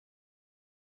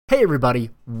Hey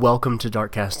everybody, welcome to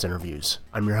Darkcast Interviews.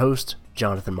 I'm your host,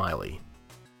 Jonathan Miley.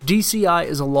 DCI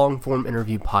is a long-form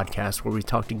interview podcast where we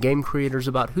talk to game creators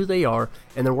about who they are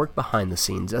and their work behind the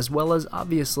scenes, as well as,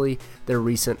 obviously, their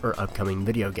recent or upcoming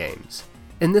video games.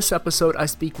 In this episode, I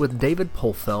speak with David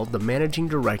Polfeld, the managing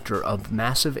director of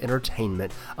Massive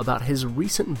Entertainment, about his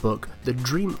recent book, The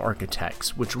Dream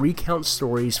Architects, which recounts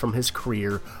stories from his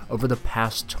career over the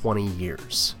past 20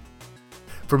 years.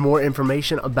 For more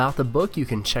information about the book, you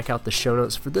can check out the show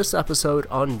notes for this episode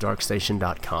on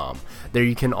darkstation.com. There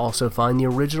you can also find the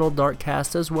original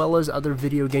Darkcast as well as other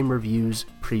video game reviews,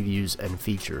 previews, and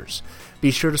features.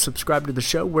 Be sure to subscribe to the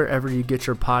show wherever you get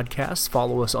your podcasts.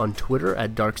 Follow us on Twitter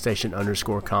at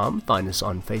darkstation_com. Find us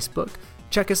on Facebook.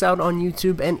 Check us out on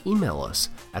YouTube and email us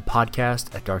at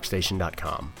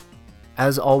podcast@darkstation.com.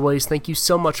 As always, thank you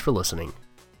so much for listening.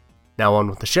 Now on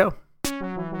with the show.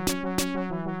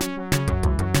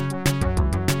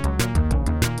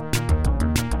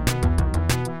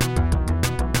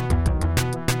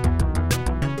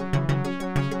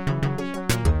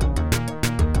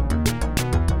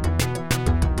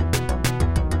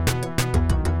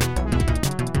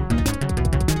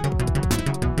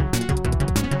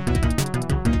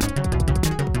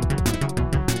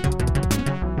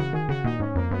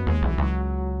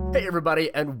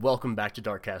 Everybody, and welcome back to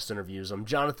Darkcast Interviews. I'm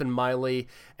Jonathan Miley,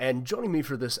 and joining me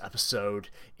for this episode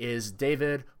is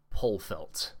David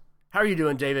Polfeld. How are you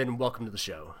doing, David, and welcome to the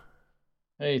show.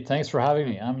 Hey, thanks for having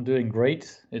me. I'm doing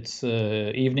great. It's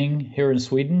evening here in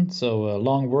Sweden, so a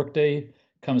long workday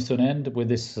comes to an end with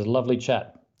this lovely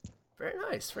chat. Very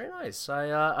nice, very nice.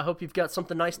 I hope you've got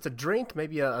something nice to drink,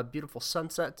 maybe a beautiful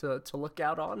sunset to look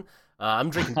out on.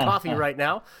 I'm drinking coffee right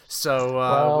now,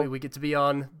 so we get to be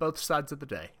on both sides of the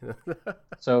day.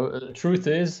 So the truth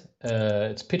is,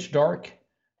 it's pitch dark,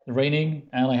 raining,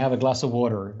 and I have a glass of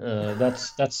water. That's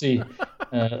the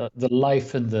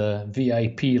life in the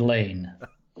VIP lane.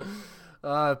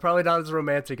 Probably not as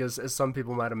romantic as some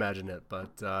people might imagine it,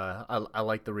 but I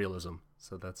like the realism,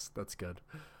 so that's good.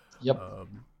 Yep.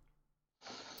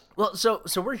 Well, so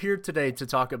we're here today to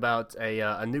talk about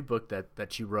a new book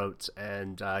that you wrote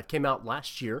and came out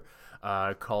last year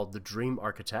called The Dream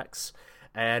Architects,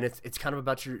 and it's kind of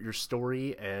about your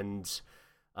story and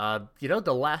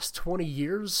the last 20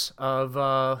 years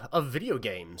of video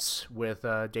games with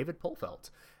David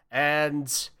Polfeld.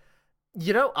 And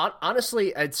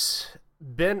honestly, it's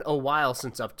been a while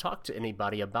since I've talked to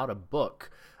anybody about a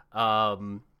book.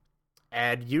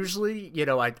 And usually,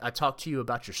 I talk to you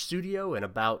about your studio and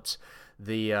about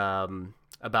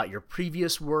about your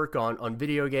previous work on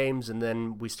video games, and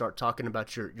then we start talking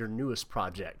about your newest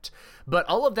project. But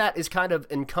all of that is kind of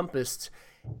encompassed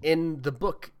in the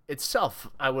book itself,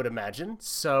 I would imagine.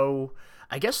 So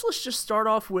I guess let's just start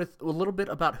off with a little bit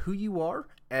about who you are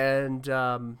and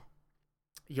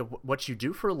what you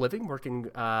do for a living, working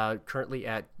currently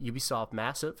at Ubisoft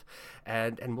Massive,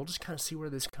 and we'll just kind of see where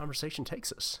this conversation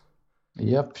takes us.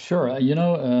 Yep, sure.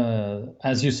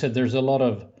 As you said, there's a lot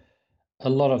of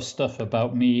stuff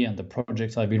about me and the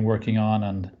projects I've been working on,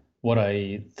 and what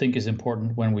I think is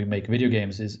important when we make video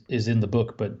games is in the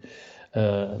book. But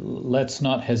let's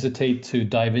not hesitate to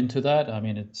dive into that. I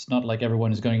mean, it's not like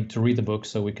everyone is going to read the book,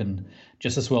 so we can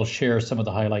just as well share some of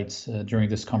the highlights during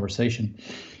this conversation.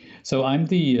 So I'm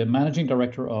the managing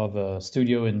director of a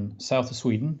studio in south of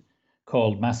Sweden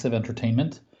called Massive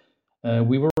Entertainment.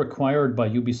 We were acquired by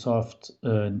Ubisoft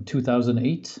in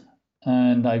 2008,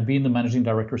 and I've been the managing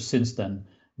director since then.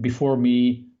 Before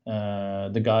me,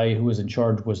 the guy who was in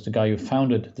charge was the guy who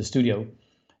founded the studio,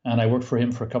 and I worked for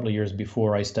him for a couple of years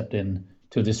before I stepped in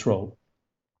to this role.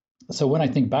 So when I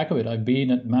think back of it, I've been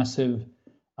at Massive,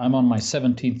 I'm on my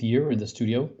 17th year in the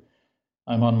studio.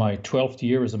 I'm on my 12th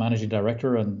year as a managing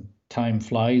director, and time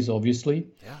flies, obviously.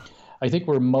 Yeah. I think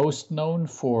we're most known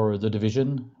for The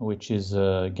Division, which is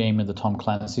a game in the Tom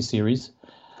Clancy series.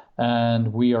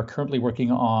 And we are currently working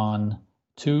on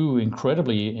two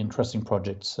incredibly interesting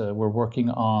projects. We're working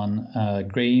on a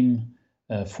game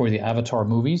for the Avatar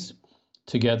movies,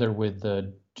 together with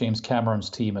James Cameron's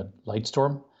team at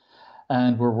Lightstorm.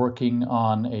 And we're working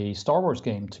on a Star Wars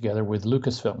game together with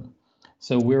Lucasfilm.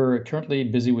 So we're currently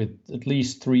busy with at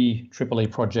least 3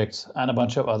 AAA projects and a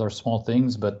bunch of other small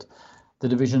things, but The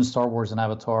Division, Star Wars, and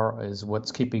Avatar is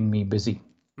what's keeping me busy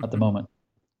at the moment.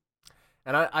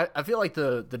 And I feel like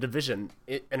the Division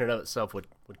in and of itself would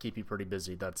keep you pretty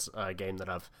busy. That's a game that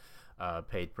I've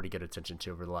paid pretty good attention to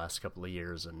over the last couple of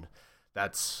years, and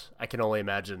I can only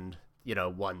imagine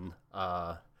one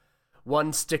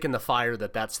stick in the fire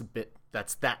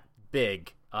that's that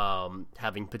big,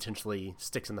 having potentially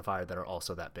sticks in the fire that are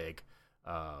also that big.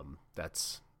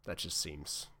 That just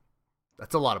seems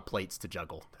That's a lot of plates to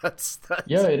juggle. That's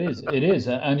Yeah, it is. It is.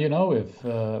 And if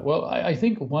well, I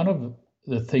think one of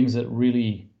the things that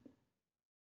really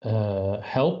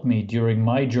helped me during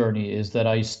my journey is that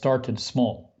I started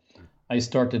small. I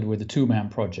started with a 2-man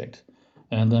project,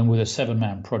 and then with a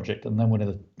 7-man project, and then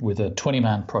with a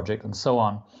 20-man project, and so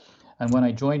on. And when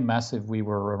I joined Massive, we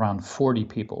were around 40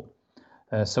 people.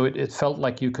 So it felt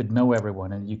like you could know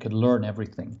everyone and you could learn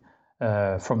everything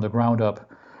from the ground up.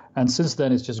 And since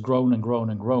then, it's just grown and grown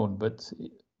and grown. But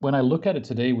when I look at it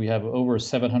today, we have over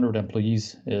 700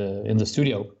 employees in the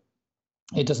studio.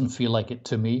 It doesn't feel like it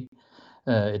to me.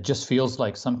 It just feels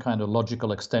like some kind of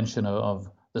logical extension of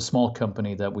the small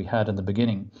company that we had in the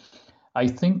beginning. I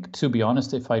think, to be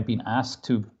honest, if I'd been asked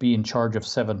to be in charge of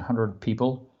 700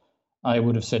 people, I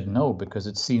would have said no, because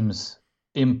it seems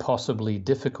impossibly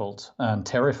difficult and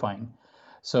terrifying.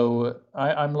 So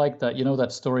I'm like that,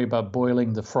 that story about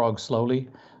boiling the frog slowly.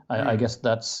 I guess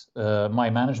that's my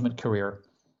management career.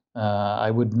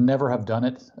 I would never have done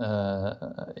it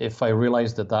if I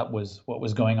realized that was what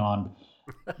was going on.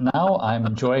 Now I'm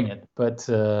enjoying it, but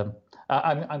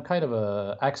I'm kind of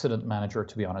a accident manager,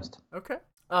 to be honest. Okay.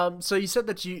 So you said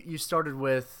that you started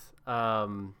with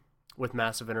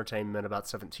Massive Entertainment about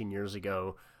 17 years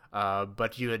ago,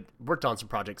 but you had worked on some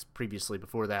projects previously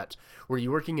before that. Were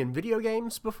you working in video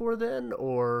games before then,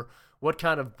 or what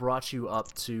kind of brought you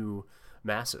up to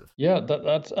Massive? Yeah,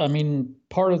 that's. I mean,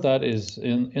 part of that is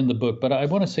in the book, but I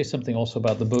want to say something also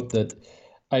about the book, that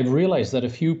I've realized that a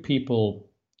few people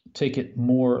take it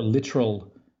more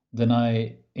literal than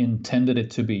I intended it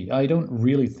to be. I don't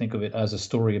really think of it as a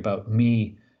story about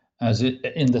me, as it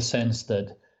in the sense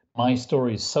that my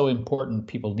story is so important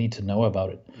people need to know about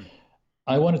it.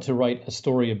 I wanted to write a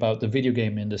story about the video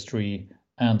game industry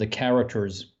and the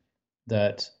characters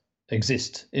that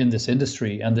exist in this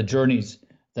industry and the journeys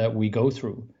that we go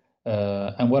through.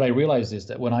 And what I realized is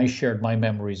that when I shared my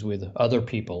memories with other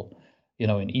people, in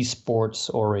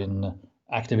esports or in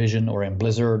Activision or in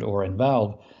Blizzard or in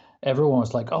Valve, everyone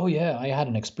was like, oh yeah, I had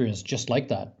an experience just like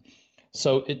that.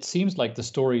 So it seems like the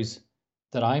stories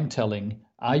that I'm telling,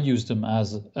 I use them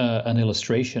as an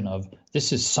illustration of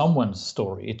this is someone's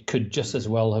story. It could just as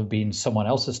well have been someone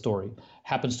else's story.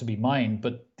 Happens to be mine,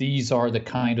 but these are the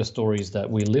kind of stories that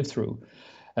we live through.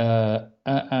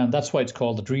 And that's why it's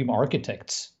called The Dream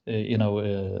Architects.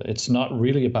 It's not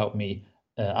really about me.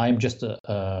 I'm just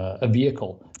a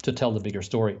vehicle to tell the bigger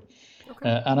story.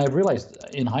 Okay. And I realized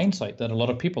in hindsight that a lot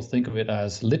of people think of it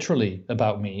as literally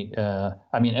about me.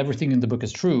 I mean, everything in the book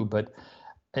is true, but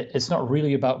it's not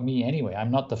really about me anyway. I'm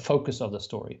not the focus of the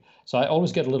story. So I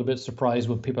always get a little bit surprised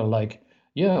when people are like,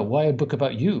 yeah, why a book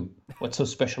about you? What's so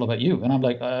special about you? And I'm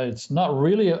like, it's not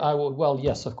really. Well,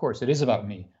 yes, of course, it is about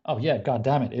me. Oh, yeah, God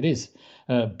damn it, it is.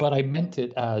 But I meant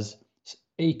it as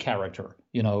a character,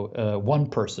 one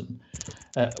person,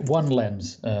 one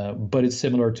lens, but it's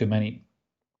similar to many.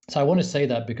 So I want to say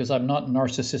that because I'm not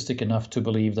narcissistic enough to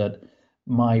believe that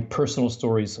my personal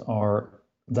stories are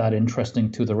that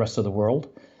interesting to the rest of the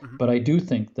world. Mm-hmm. But I do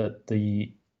think that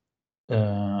the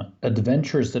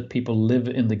adventures that people live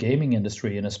in the gaming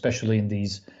industry, and especially in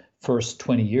these first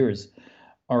 20 years,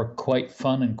 are quite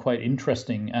fun and quite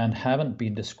interesting and haven't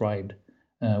been described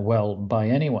well by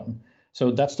anyone.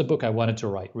 So that's the book I wanted to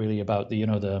write, really, about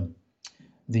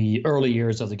the early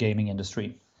years of the gaming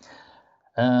industry.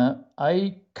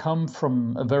 I come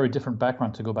from a very different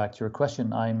background, to go back to your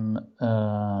question. I'm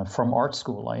from art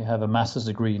school. I have a master's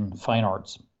degree in fine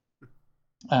arts.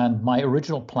 And my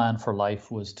original plan for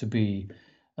life was to be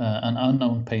an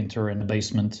unknown painter in the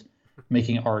basement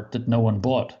making art that no one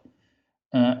bought,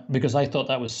 because I thought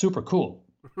that was super cool.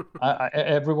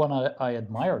 Everyone I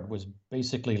admired was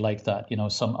basically like that,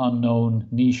 some unknown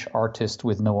niche artist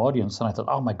with no audience. And I thought,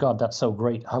 oh my God, that's so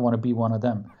great. I want to be one of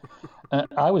them.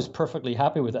 I was perfectly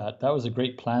happy with that. That was a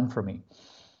great plan for me.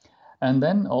 And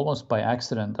then almost by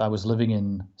accident, I was living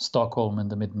in Stockholm in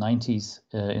the mid-90s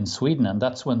in Sweden. And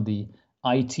that's when the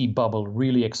IT bubble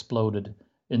really exploded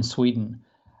in Sweden.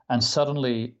 And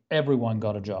suddenly everyone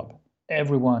got a job.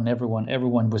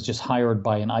 Everyone was just hired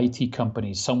by an IT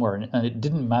company somewhere. And it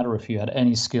didn't matter if you had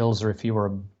any skills or if you were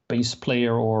a bass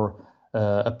player or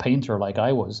a painter like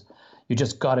I was. You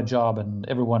just got a job and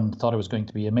everyone thought it was going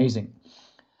to be amazing.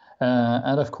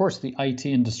 And of course, the IT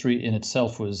industry in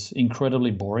itself was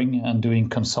incredibly boring, and doing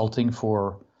consulting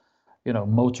for,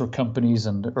 motor companies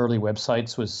and early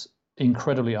websites was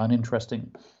incredibly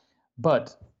uninteresting.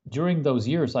 But during those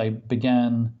years, I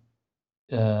began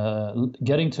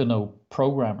getting to know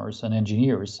programmers and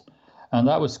engineers. And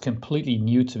that was completely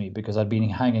new to me because I'd been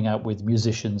hanging out with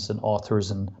musicians and authors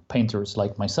and painters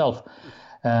like myself.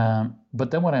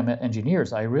 But then when I met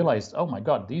engineers, I realized, oh my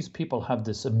God, these people have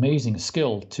this amazing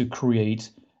skill to create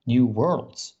new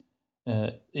worlds.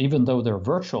 Even though they're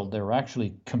virtual, they're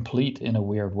actually complete in a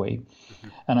weird way. Mm-hmm.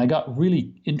 And I got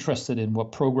really interested in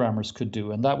what programmers could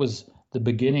do. And that was the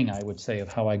beginning, I would say,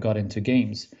 of how I got into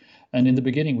games. And in the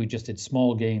beginning, we just did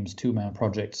small games, 2-man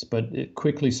projects, but it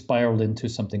quickly spiraled into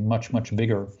something much, much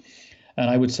bigger. And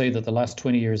I would say that the last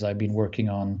 20 years I've been working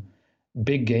on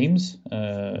big games.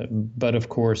 But of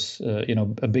course,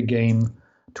 a big game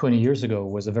 20 years ago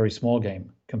was a very small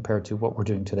game compared to what we're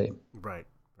doing today. Right.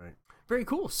 Very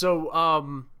cool.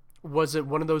 So, was it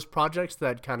one of those projects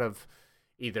that kind of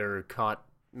either caught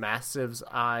Massive's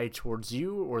eye towards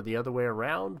you, or the other way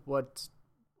around? What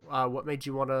made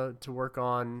you want to work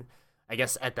on, I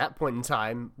guess at that point in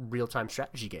time, real-time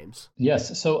strategy games?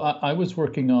 Yes. So I was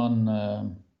working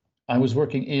on. I was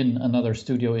working in another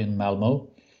studio in Malmo,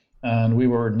 and we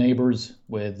were neighbors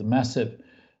with Massive.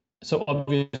 So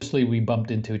obviously we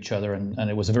bumped into each other, and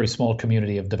it was a very small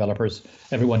community of developers.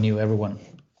 Everyone knew everyone.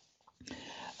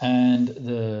 And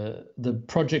the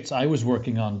projects I was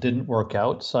working on didn't work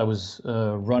out, so I was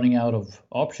running out of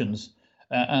options,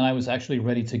 and I was actually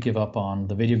ready to give up on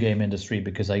the video game industry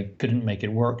because I couldn't make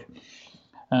it work.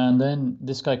 And then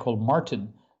this guy called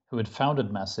Martin, who had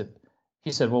founded Massive,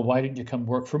 he said, "Well, why didn't you come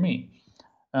work for me?"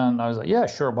 And I was like, "Yeah,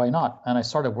 sure, why not?" And I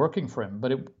started working for him,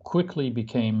 but it quickly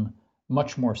became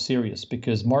much more serious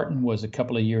because Martin was a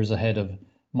couple of years ahead of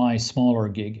my smaller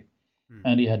gig.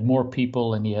 And he had more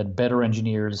people, and he had better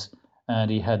engineers,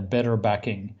 and he had better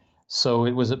backing. So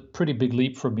it was a pretty big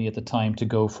leap for me at the time to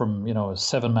go from, a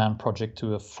 7-man project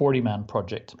to a 40-man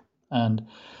project. And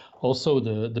also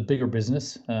the bigger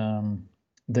business,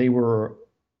 they were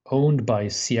owned by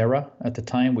Sierra at the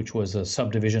time, which was a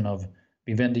subdivision of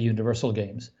Vivendi Universal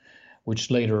Games,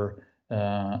 which later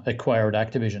acquired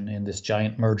Activision in this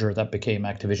giant merger that became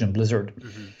Activision Blizzard.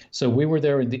 Mm-hmm. So we were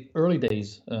there in the early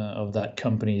days of that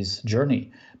company's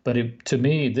journey. But to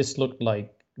me, this looked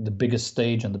like the biggest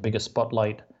stage and the biggest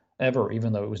spotlight ever,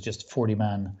 even though it was just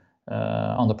 40-man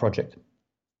on the project.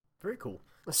 Very cool.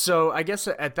 So I guess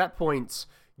at that point,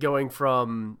 going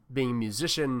from being a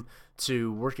musician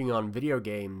to working on video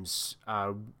games,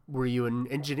 were you an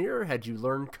engineer? Had you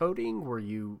learned coding? Were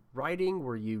you writing?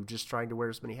 Were you just trying to wear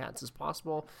as many hats as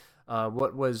possible?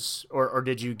 What was, or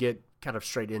did you get kind of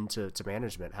straight into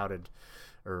management?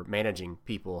 Or managing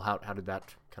people? How did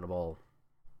that kind of all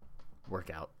work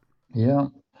out? Yeah.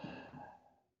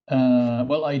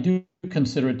 Well, I do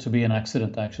consider it to be an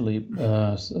accident, actually,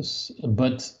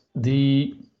 but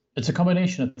it's a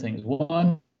combination of things.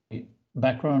 One,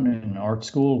 background in art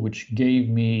school, which gave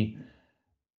me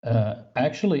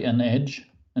actually an edge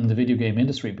in the video game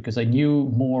industry because I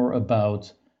knew more about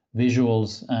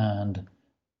visuals and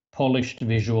polished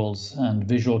visuals and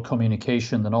visual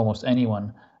communication than almost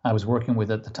anyone I was working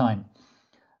with at the time.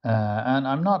 And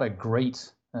I'm not a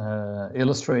great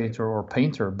illustrator or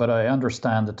painter, but I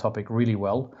understand the topic really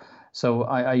well. So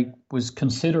I was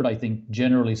considered, I think,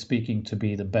 generally speaking, to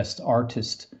be the best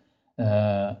artist,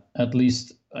 at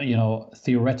least,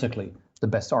 theoretically, the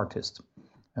best artist,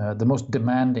 the most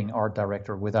demanding art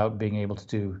director without being able to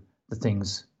do the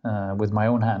things with my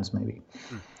own hands, maybe.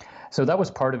 So that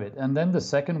was part of it. And then the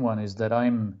second one is that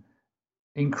I'm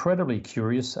incredibly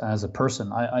curious as a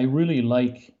person. I really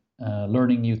like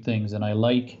learning new things, and I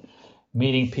like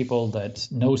meeting people that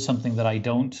know something that I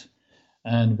don't.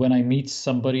 And when I meet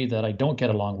somebody that I don't get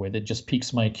along with, it just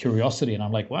piques my curiosity. And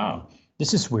I'm like, wow,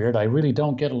 this is weird. I really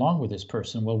don't get along with this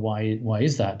person. Well, why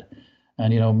is that?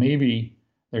 And, maybe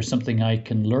there's something I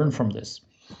can learn from this.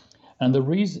 And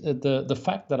the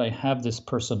fact that I have this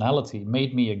personality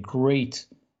made me a great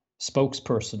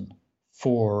spokesperson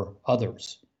for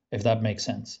others, if that makes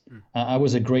sense. I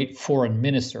was a great foreign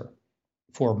minister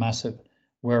for Massive,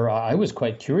 where I was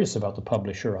quite curious about the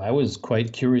publisher. I was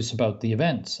quite curious about the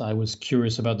events. I was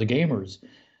curious about the gamers.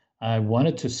 I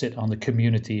wanted to sit on the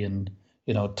community and,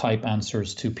 type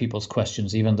answers to people's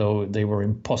questions, even though they were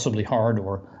impossibly hard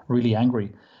or really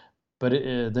angry. But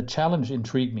the challenge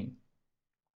intrigued me.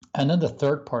 And then the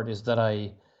third part is that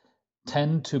I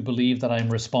tend to believe that I'm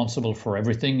responsible for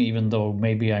everything, even though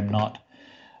maybe I'm not.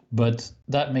 But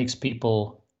that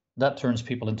turns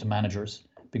people into managers.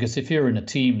 Because if you're in a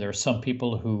team, there are some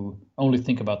people who only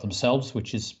think about themselves,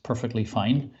 which is perfectly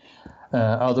fine.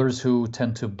 Others who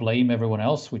tend to blame everyone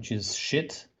else, which is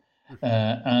shit.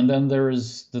 And then there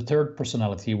is the third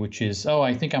personality, which is,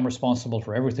 I think I'm responsible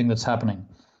for everything that's happening.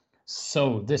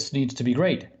 So this needs to be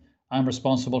great. I'm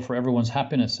responsible for everyone's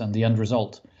happiness and the end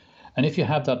result. And if you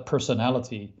have that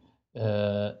personality,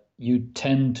 you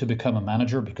tend to become a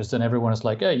manager because then everyone is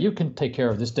like, hey, you can take care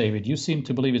of this, David. You seem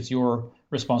to believe it's your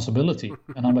responsibility.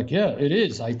 And I'm like, yeah, it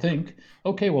is, I think.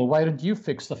 Okay, well, why don't you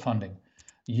fix the funding?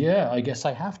 Yeah, I guess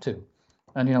I have to.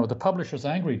 And, the publisher's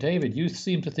angry. David, you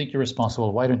seem to think you're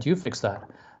responsible. Why don't you fix that?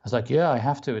 I was like, yeah, I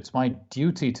have to. It's my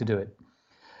duty to do it.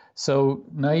 So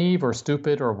naive or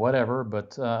stupid or whatever,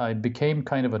 but I became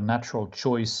kind of a natural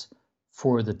choice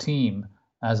for the team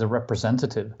as a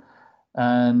representative.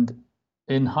 And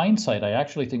in hindsight, I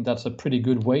actually think that's a pretty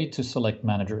good way to select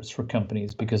managers for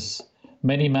companies, because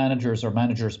many managers are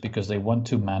managers because they want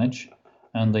to manage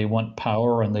and they want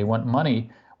power and they want money,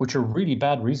 which are really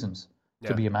bad reasons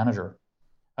to be a manager.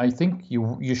 I think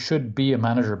you should be a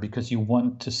manager because you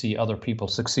want to see other people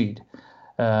succeed.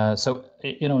 So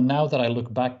now that I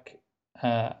look back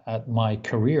at my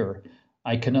career,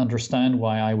 I can understand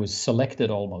why I was selected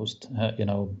almost,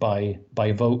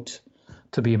 by vote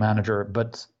to be a manager.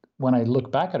 But when I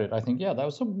look back at it, I think, yeah, that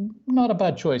was not a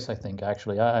bad choice. I think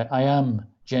actually, I am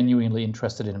genuinely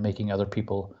interested in making other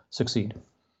people succeed.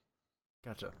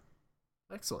 Gotcha.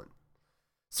 Excellent.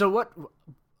 So what?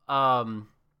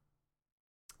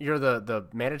 You're the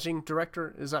managing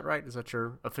director, is that right? Is that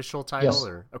your official title? Yes.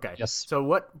 Or okay. Yes. So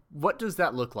what does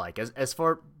that look like as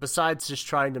far, besides just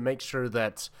trying to make sure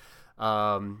that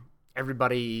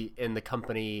everybody in the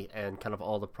company and kind of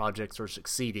all the projects are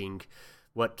succeeding?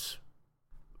 What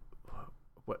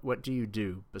do you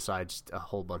do besides a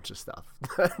whole bunch of stuff?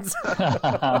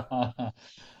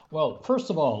 Well,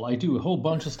 first of all, I do a whole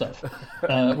bunch of stuff,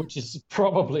 which is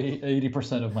probably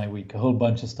 80% of my week, a whole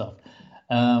bunch of stuff.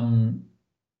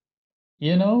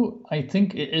 I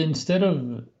think instead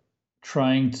of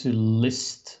trying to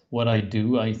list what I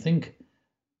do,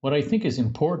 what I think is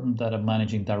important that a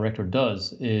managing director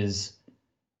does is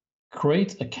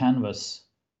create a canvas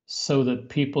so that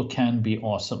people can be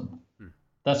awesome.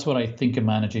 That's what I think a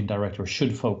managing director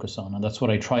should focus on, and that's what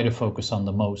I try to focus on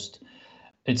the most.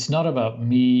 It's not about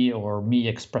me or me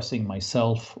expressing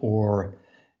myself or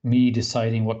me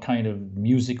deciding what kind of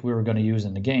music we were going to use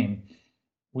in the game.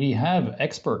 We have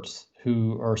experts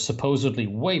who are supposedly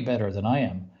way better than I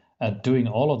am at doing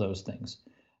all of those things.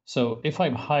 So if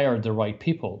I've hired the right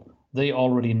people, they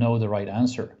already know the right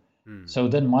answer. So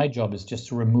then my job is just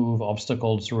to remove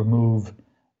obstacles, remove,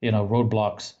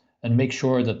 roadblocks, and make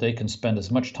sure that they can spend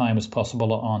as much time as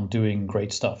possible on doing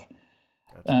great stuff.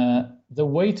 Gotcha. The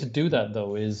way to do that,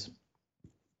 though, is,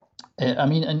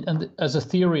 and as a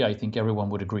theory, I think everyone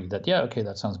would agree that, yeah, okay,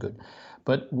 that sounds good.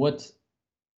 But what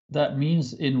that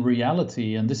means in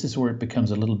reality, and this is where it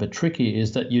becomes a little bit tricky,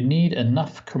 is that you need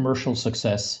enough commercial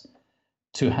success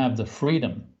to have the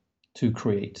freedom to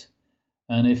create.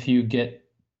 And if you get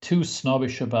too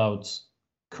snobbish about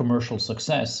commercial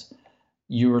success,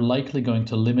 you're likely going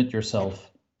to limit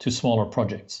yourself to smaller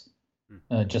projects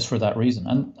just for that reason.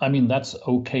 And I mean, that's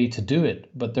okay to do it,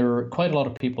 but there are quite a lot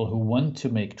of people who want to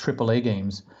make AAA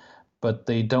games, but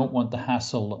they don't want the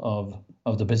hassle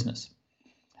of the business.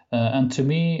 And to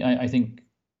me, I think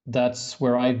that's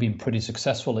where I've been pretty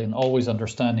successful in always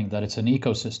understanding that it's an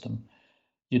ecosystem.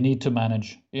 You need to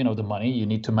manage, the money. You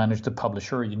need to manage the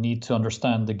publisher. You need to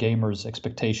understand the gamers'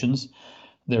 expectations.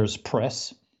 There's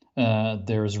press.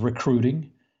 There's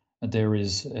recruiting. There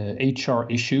is HR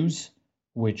issues,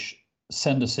 which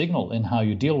send a signal in how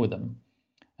you deal with them.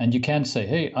 And you can't say,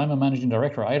 hey, I'm a managing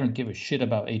director. I don't give a shit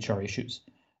about HR issues.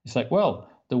 It's like, well,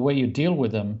 the way you deal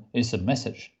with them is a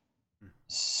message.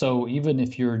 So even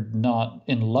if you're not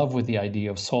in love with the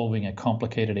idea of solving a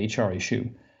complicated HR issue,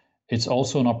 it's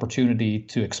also an opportunity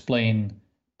to explain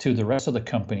to the rest of the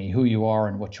company who you are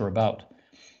and what you're about.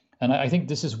 And I think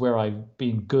this is where I've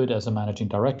been good as a managing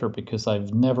director, because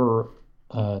I've never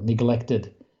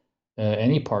neglected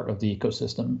any part of the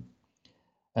ecosystem.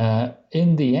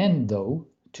 In the end, though,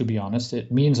 to be honest,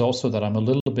 it means also that I'm a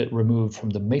little bit removed from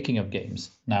the making of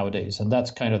games nowadays. And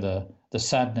that's kind of the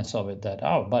sadness of it, that,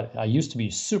 but I used to be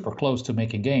super close to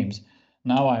making games.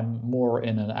 Now I'm more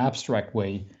in an abstract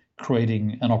way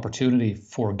creating an opportunity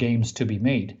for games to be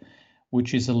made,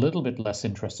 which is a little bit less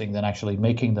interesting than actually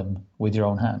making them with your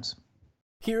own hands.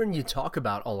 Hearing you talk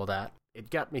about all of that, it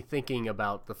got me thinking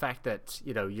about the fact that,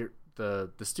 the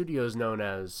studio is known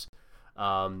as,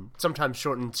 sometimes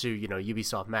shortened to,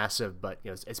 Ubisoft Massive, but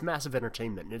it's Massive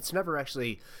Entertainment, and it's never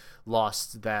actually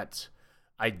lost that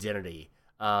identity.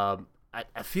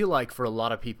 I feel like for a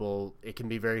lot of people, it can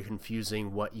be very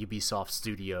confusing what Ubisoft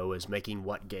studio is making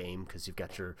what game, because you've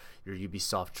got your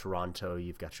Ubisoft Toronto,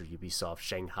 you've got your Ubisoft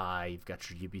Shanghai, you've got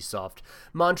your Ubisoft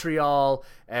Montreal,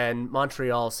 and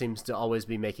Montreal seems to always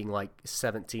be making like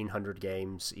 1,700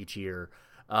 games each year.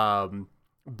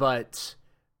 But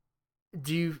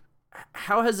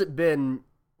how has it been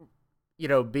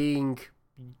being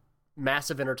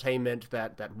massive entertainment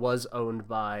that was owned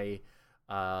by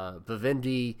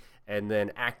Vivendi and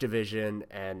then Activision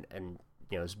and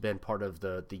has been part of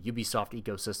the Ubisoft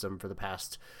ecosystem for the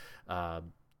past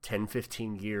 10,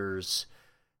 15 years.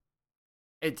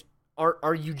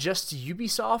 Are you just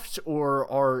Ubisoft,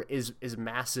 or is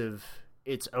Massive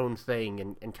its own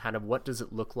thing, and kind of what does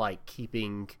it look like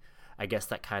keeping, I guess,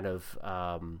 that kind of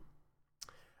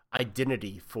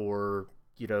identity for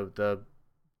the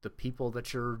people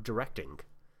that you're directing,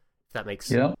 if that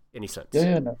makes any sense?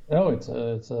 No,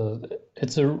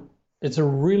 it's a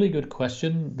really good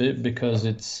question because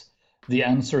the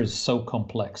answer is so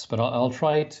complex, but I'll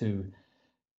try to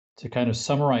kind of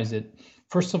summarize it.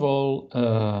 First of all,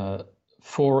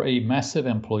 for a Massive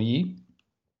employee,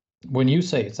 when you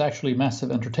say it's actually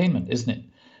Massive Entertainment, isn't it?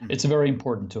 Mm-hmm. It's very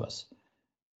important to us.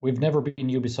 We've never been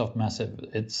Ubisoft Massive.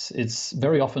 It's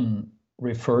very often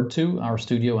referred to our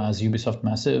studio as Ubisoft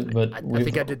Massive, but I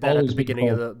think I did that at the beginning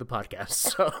of the podcast.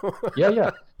 So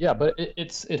yeah, but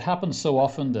it happens so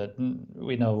often that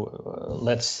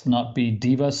let's not be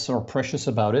divas or precious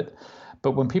about it.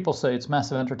 But when people say it's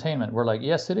Massive Entertainment, we're like,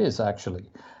 yes, it is actually.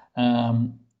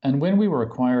 And when we were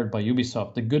acquired by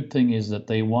Ubisoft, the good thing is that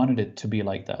they wanted it to be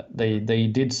like that. They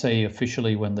did say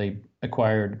officially when they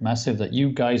acquired Massive that you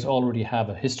guys already have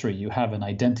a history, you have an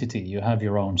identity, you have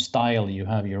your own style, you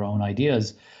have your own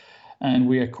ideas, and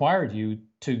we acquired you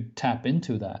to tap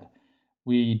into that.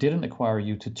 We didn't acquire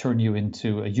you to turn you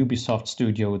into a Ubisoft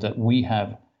studio that we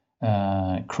have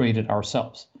created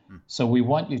ourselves. So we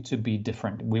want you to be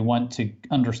different. We want to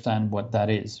understand what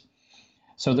that is.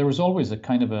 So there was always a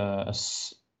kind of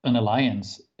an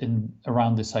alliance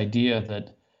around this idea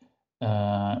that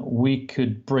we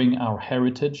could bring our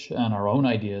heritage and our own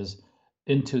ideas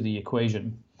into the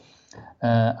equation.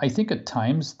 I think at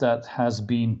times that has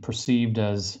been perceived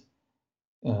as,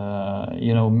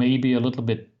 maybe a little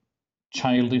bit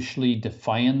childishly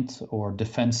defiant or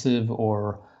defensive,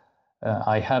 or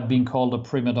I have been called a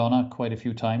prima donna quite a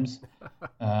few times.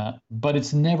 But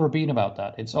it's never been about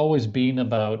that. It's always been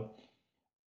about,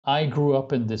 I grew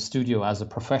up in this studio as a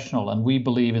professional, and we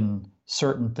believe in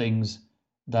certain things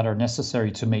that are necessary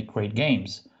to make great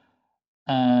games.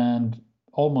 And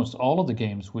almost all of the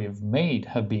games we have made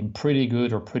have been pretty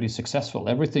good or pretty successful.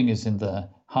 Everything is in the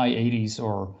high 80s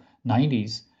or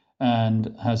 90s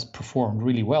and has performed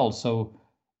really well. So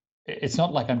it's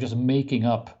not like I'm just making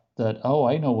up that,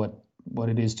 I know what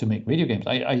it is to make video games.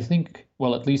 I think,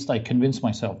 well, at least I convince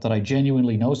myself that I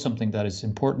genuinely know something that is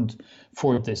important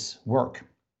for this work.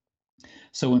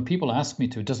 So when people ask me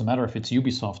to, it doesn't matter if it's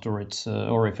Ubisoft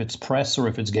or if it's press or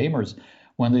if it's gamers,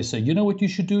 when they say, you know what you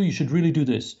should do? You should really do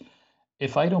this.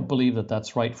 If I don't believe that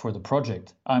that's right for the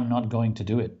project, I'm not going to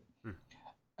do it.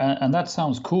 And that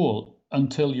sounds cool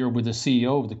until you're with the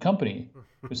CEO of the company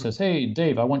who says, hey,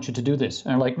 Dave, I want you to do this.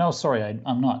 And I'm like, no, sorry,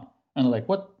 I'm not. And they're like,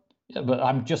 what? Yeah, but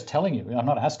I'm just telling you. I'm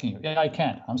not asking you. Yeah, I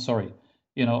can't. I'm sorry.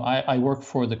 I work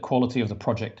for the quality of the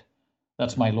project.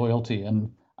 That's my loyalty.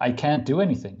 And I can't do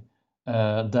anything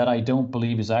that I don't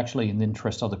believe is actually in the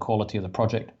interest of the quality of the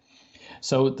project.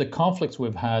 So the conflicts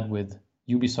we've had with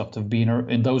Ubisoft have been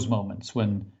in those moments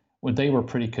when they were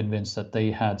pretty convinced that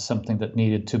they had something that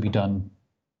needed to be done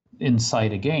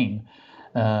inside a game,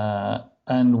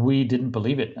 and we didn't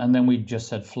believe it. And then we just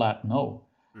said flat no.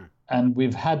 And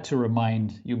we've had to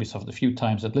remind Ubisoft a few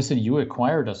times that, listen, you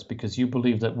acquired us because you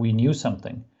believed that we knew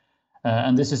something.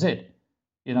 And this is it.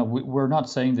 We're not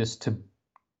saying this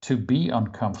to be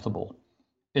uncomfortable.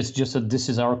 It's just that this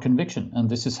is our conviction, and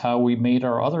this is how we made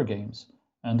our other games,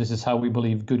 and this is how we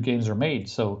believe good games are made.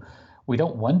 So we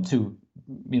don't want to,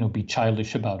 be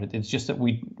childish about it. It's just that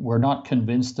we're not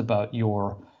convinced about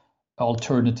your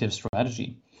alternative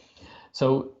strategy.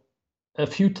 So a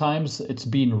few times it's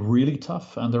been really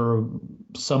tough, and there are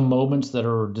some moments that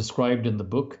are described in the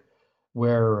book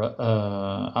where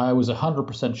I was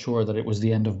 100% sure that it was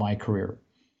the end of my career,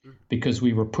 because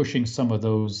we were pushing some of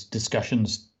those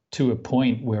discussions to a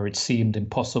point where it seemed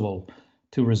impossible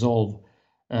to resolve.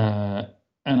 And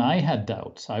I had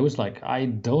doubts. I was like, I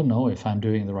don't know if I'm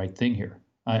doing the right thing here.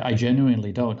 I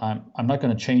genuinely don't. I'm not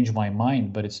going to change my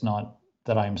mind, but it's not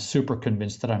that I'm super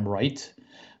convinced that I'm right,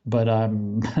 but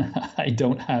I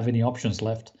don't have any options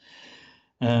left.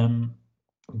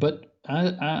 But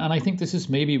I think this is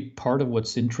maybe part of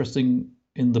what's interesting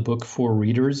in the book for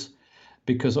readers,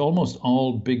 because almost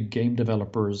all big game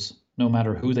developers, no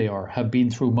matter who they are, have been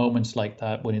through moments like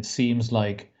that when it seems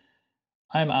like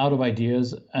I'm out of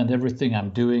ideas and everything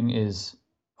I'm doing is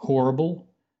horrible,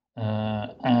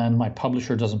 and my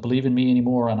publisher doesn't believe in me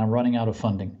anymore, and I'm running out of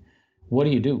funding. What do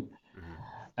you do?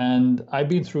 And I've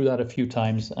been through that a few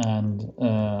times, and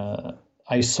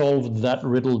I solved that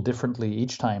riddle differently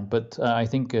each time. But I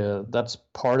think that's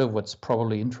part of what's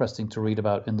probably interesting to read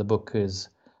about in the book is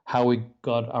how we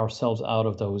got ourselves out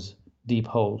of those deep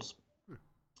holes.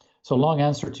 So long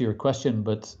answer to your question,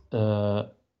 but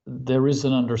there is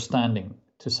an understanding,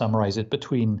 to summarize it,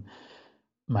 between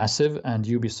Massive and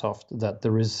Ubisoft that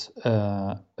there is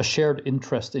a shared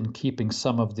interest in keeping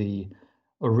some of the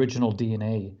original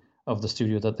DNA of the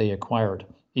studio that they acquired,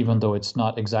 even though it's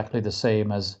not exactly the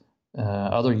same as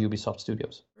other Ubisoft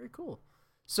studios. Very cool.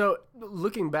 So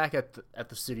looking back at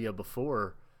the studio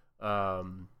before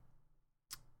the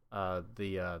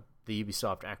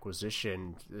Ubisoft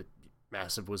acquisition,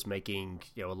 Massive was making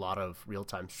a lot of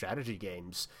real-time strategy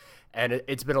games, and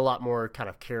it's been a lot more kind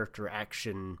of character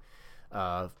action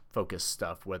focused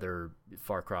stuff, whether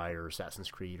Far Cry or Assassin's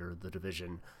Creed or The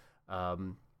Division.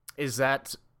 Is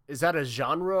that a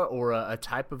genre or a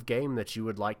type of game that you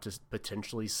would like to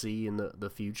potentially see in the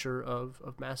future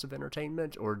of Massive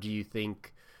Entertainment? Or do you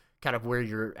think kind of where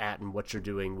you're at and what you're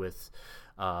doing with,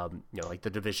 like The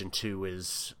Division 2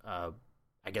 is,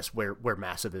 I guess, where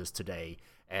Massive is today,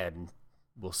 and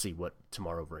we'll see what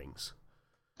tomorrow brings?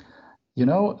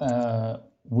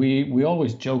 We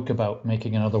always joke about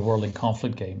making another World in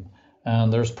Conflict game,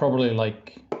 and there's probably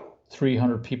like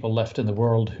 300 people left in the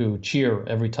world who cheer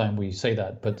every time we say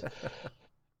that. But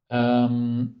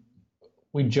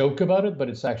we joke about it, but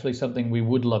it's actually something we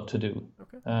would love to do.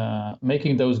 Okay.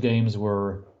 Making those games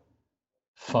were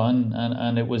fun,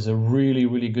 and it was a really,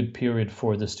 really good period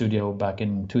for the studio back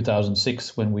in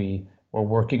 2006 when we were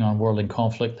working on World in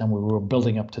Conflict and we were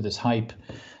building up to this hype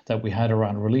that we had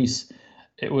around release.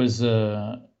 It was,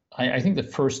 I think, the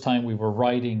first time we were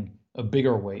riding a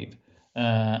bigger wave.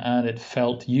 And it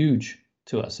felt huge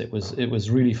to us. It was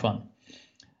really fun,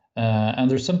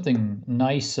 and there's something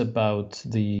nice about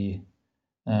the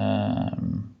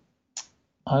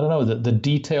the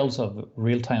details of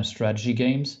real-time strategy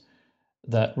games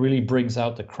that really brings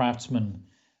out the craftsman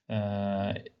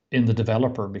in the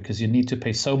developer, because you need to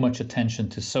pay so much attention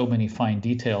to so many fine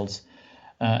details,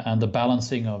 and the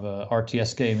balancing of a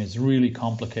RTS game is really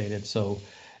complicated. So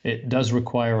it does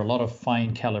require a lot of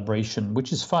fine calibration,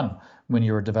 which is fun when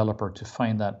you're a developer to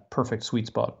find that perfect sweet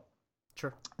spot.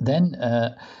 Sure. Then,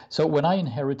 so when I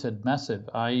inherited Massive,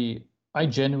 I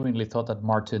genuinely thought that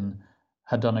Martin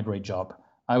had done a great job.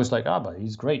 I was like, but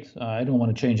he's great. I don't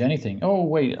want to change anything. Oh,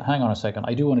 wait, hang on a second.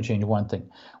 I do want to change one thing.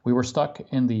 We were stuck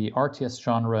in the RTS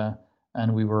genre,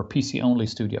 and we were a PC-only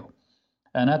studio.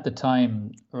 And at the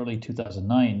time, early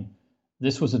 2009,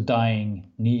 this was a dying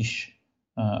niche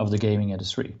of the gaming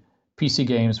industry. PC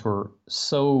games were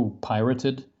so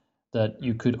pirated that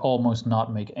you could almost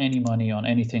not make any money on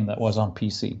anything that was on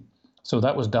PC. So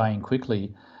that was dying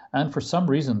quickly. And for some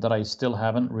reason that I still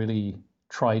haven't really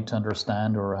tried to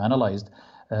understand or analyzed,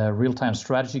 real-time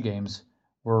strategy games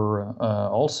were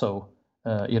also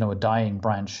a dying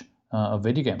branch of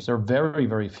video games. There are very,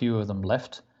 very few of them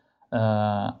left.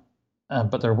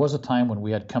 But there was a time when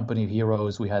we had Company of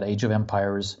Heroes, we had Age of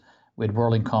Empires, we had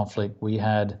World in Conflict, we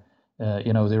had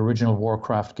the original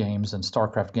Warcraft games and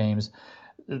Starcraft games.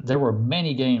 There were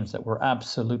many games that were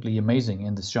absolutely amazing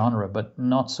in this genre, but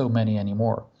not so many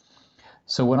anymore.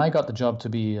 So when I got the job to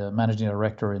be a managing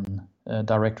director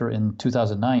in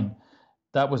 2009,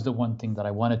 that was the one thing that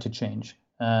I wanted to change.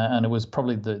 And it was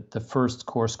probably the first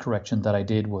course correction that I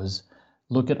did was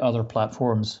look at other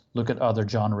platforms, look at other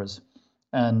genres.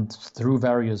 And through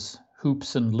various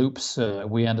hoops and loops,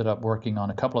 we ended up working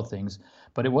on a couple of things.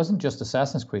 But it wasn't just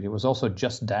Assassin's Creed. It was also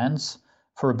Just Dance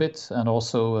for a bit, and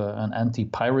also an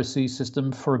anti-piracy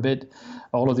system for a bit.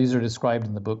 All of these are described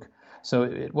in the book. So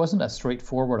it wasn't as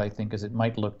straightforward, I think, as it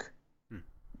might look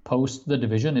post The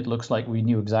Division. It looks like we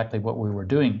knew exactly what we were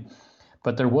doing.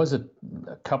 But there was a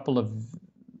couple of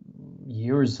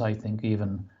years, I think,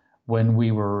 even, when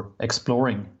we were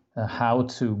exploring how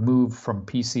to move from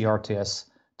PC RTS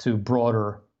to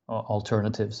broader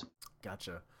alternatives.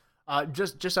 Gotcha.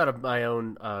 Just out of my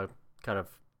own kind of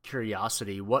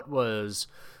curiosity, what was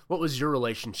your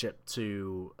relationship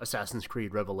to Assassin's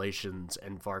Creed Revelations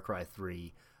and Far Cry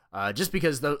 3? Just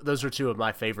because those are two of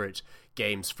my favorite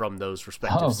games from those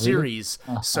respective series.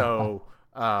 So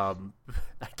I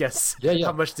guess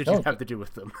how much did you have to do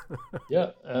with them?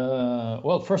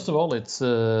 Well, first of all, it's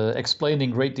explained in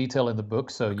great detail in the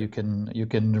book, so you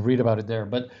can read about it there.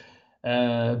 But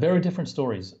very different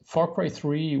stories. Far Cry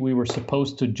 3, we were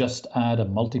supposed to just add a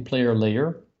multiplayer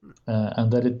layer,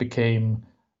 and then it became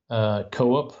a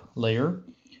co-op layer.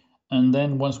 And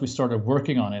then once we started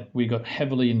working on it, we got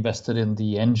heavily invested in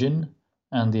the engine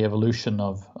and the evolution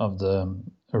of the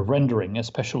rendering,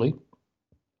 especially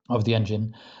of the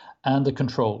engine, and the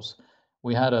controls.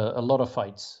 we had a lot of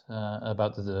fights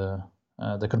about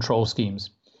the control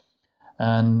schemes.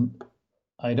 And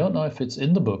I don't know if it's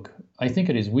in the book. I think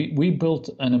it is. We built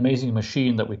an amazing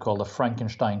machine that we call the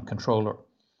Frankenstein controller,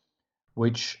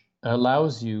 which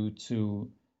allows you to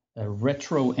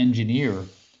retro-engineer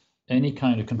any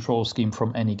kind of control scheme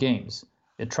from any games.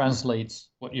 It translates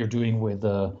what you're doing with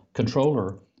a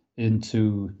controller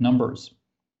into numbers.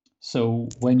 So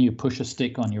when you push a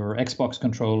stick on your Xbox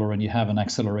controller and you have an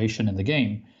acceleration in the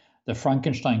game, the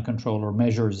Frankenstein controller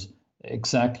measures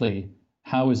exactly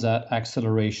how is that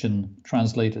acceleration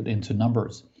translated into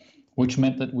numbers, which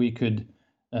meant that we could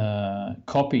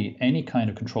copy any kind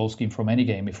of control scheme from any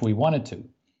game if we wanted to.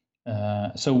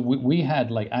 So we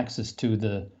had like access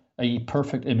to a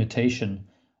perfect imitation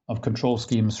of control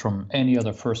schemes from any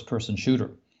other first-person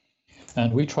shooter.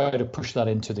 And we tried to push that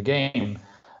into the game.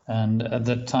 And at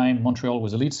that time, Montreal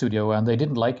was a lead studio, and they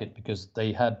didn't like it because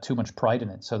they had too much pride in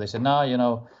it. So they said,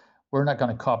 no, we're not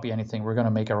going to copy anything. We're going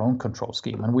to make our own control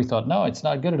scheme. And we thought, no, it's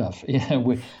not good enough.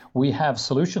 We have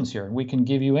solutions here, and we can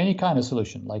give you any kind of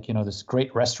solution. Like, this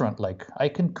great restaurant, like, I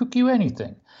can cook you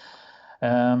anything.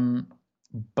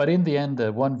 But in the end,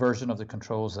 one version of the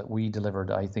controls that we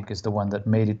delivered, I think, is the one that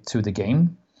made it to the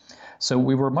game. So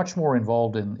we were much more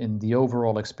involved in the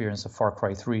overall experience of Far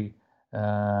Cry 3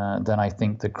 than I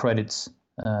think the credits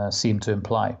seem to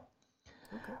imply.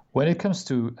 Okay. When it comes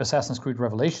to Assassin's Creed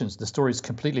Revelations, the story is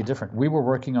completely different. We were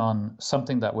working on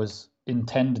something that was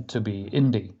intended to be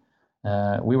indie.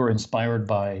 We were inspired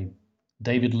by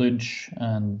David Lynch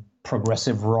and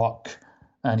progressive rock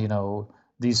and,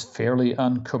 these fairly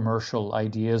uncommercial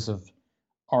ideas of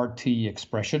RT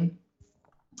expression.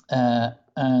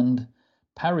 And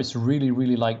Paris really,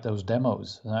 really liked those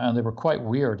demos. And they were quite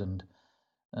weird and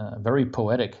very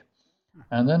poetic.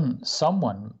 And then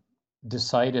someone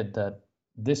decided that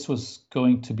this was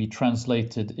going to be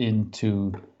translated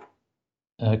into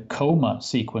coma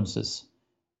sequences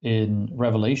in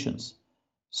Revelations.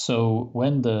 So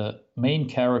when the main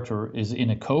character is in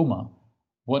a coma,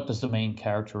 what does the main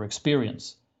character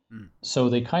experience? So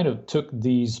they kind of took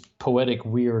these poetic,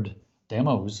 weird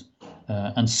demos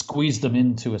and squeezed them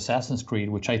into Assassin's Creed,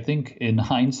 which I think in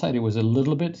hindsight, it was a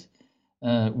little bit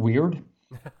weird.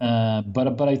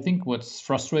 But I think what's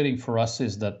frustrating for us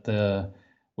is that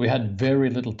we had very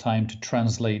little time to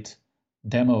translate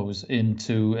demos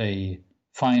into a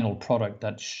final product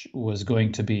that was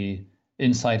going to be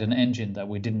inside an engine that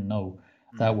we didn't know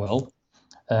that well.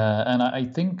 And I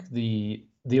think the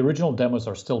original demos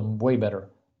are still way better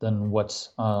than what's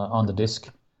on the disc.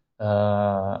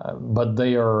 But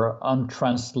they are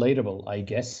untranslatable, I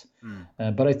guess.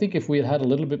 But I think if we had had a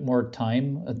little bit more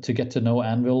time to get to know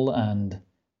Anvil and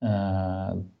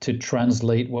to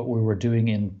translate what we were doing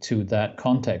into that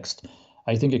context,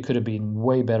 I think it could have been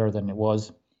way better than it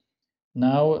was.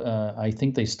 Now, I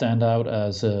think they stand out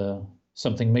as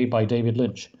something made by David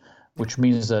Lynch, which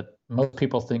means that most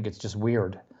people think it's just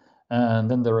weird.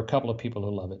 And then there are a couple of people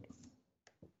who love it.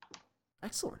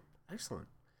 Excellent.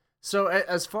 So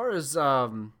as far as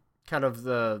kind of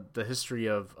the history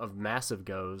of Massive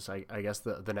goes, I guess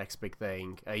the next big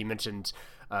thing, you mentioned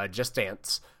Just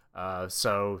Dance.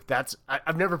 So that's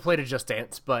I've never played a Just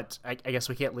Dance, but I guess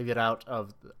we can't leave it out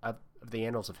of the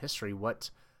annals of history. What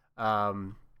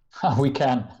we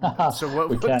can.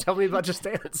 So tell me about Just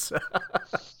Dance.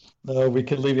 No, we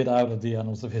can leave it out of the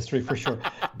annals of history for sure.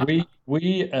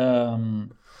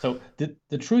 So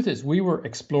the truth is, we were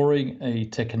exploring a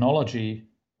technology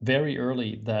very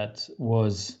early that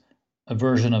was a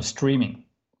version of streaming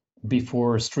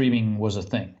before streaming was a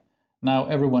thing. Now,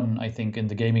 everyone, I think, in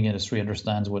the gaming industry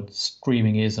understands what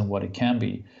streaming is and what it can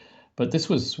be. But this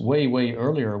was way, way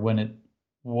earlier when it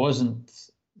wasn't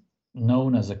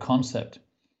known as a concept.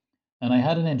 And I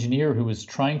had an engineer who was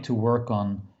trying to work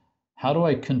on how do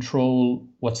I control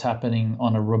what's happening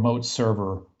on a remote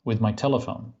server with my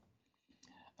telephone.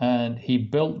 And he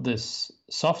built this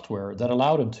software that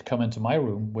allowed him to come into my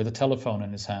room with a telephone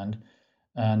in his hand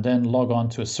and then log on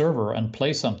to a server and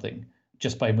play something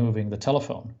just by moving the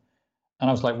telephone. And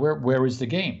I was like, where is the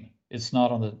game? It's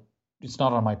not on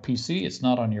my PC. It's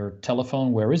not on your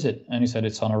telephone. Where is it? And he said,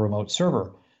 it's on a remote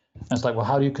server. And it's like, well,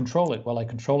 how do you control it? Well, I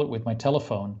control it with my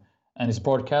telephone and it's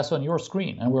broadcast on your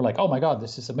screen. And we're like, oh my God,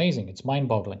 this is amazing. It's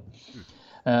mind-boggling.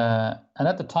 And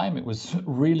at the time, it was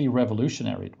really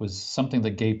revolutionary. It was something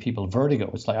that gave people vertigo.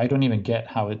 It's like, I don't even get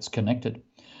how it's connected.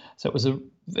 So it was a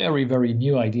very, very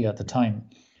new idea at the time.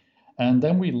 And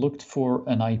then we looked for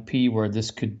an IP where this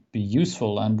could be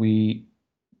useful. And we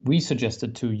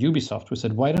suggested to Ubisoft, we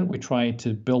said, why don't we try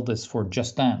to build this for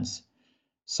Just Dance?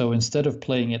 So instead of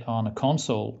playing it on a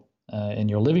console in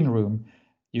your living room,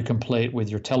 You can play it with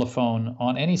your telephone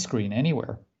on any screen,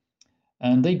 anywhere.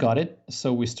 And they got it.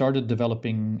 So we started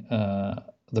developing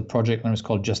the project that was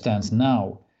called Just Dance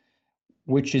Now,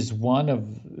 which is one of,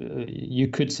 you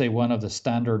could say, one of the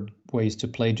standard ways to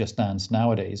play Just Dance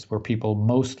nowadays, where people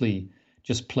mostly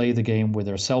just play the game with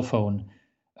their cell phone.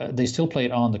 They still play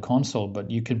it on the console, but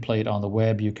you can play it on the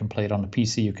web, you can play it on the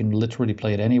PC, you can literally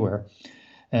play it anywhere.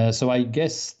 So I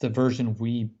guess the version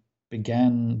we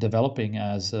began developing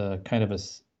as a kind of a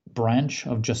branch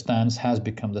of Just Dance has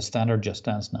become the standard Just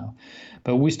Dance now.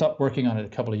 But we stopped working on it a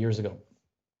couple of years ago.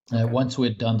 Okay. Once we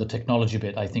had done the technology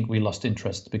bit, I think we lost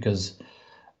interest, because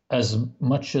as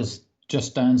much as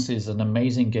Just Dance is an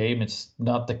amazing game, it's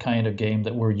not the kind of game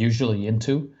that we're usually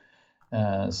into.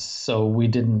 So we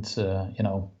didn't,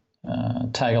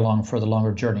 tag along for the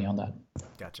longer journey on that.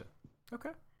 Gotcha.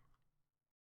 Okay.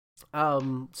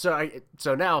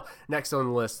 So now next on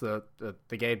the list, the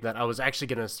game that I was actually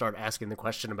going to start asking the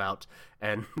question about,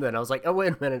 and then I was like, oh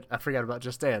wait a minute, I forgot about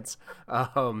Just Dance.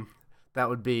 That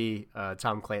would be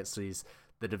Tom Clancy's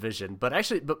The Division. But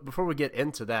before we get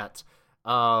into that,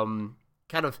 kind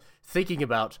of thinking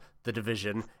about The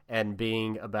Division and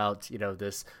being about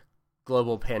this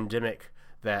global pandemic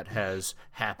that has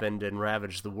happened and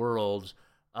ravaged the world.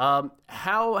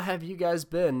 How have you guys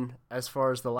been as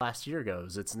far as the last year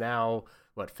goes? It's now,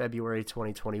 February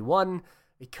 2021.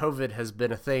 COVID has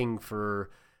been a thing for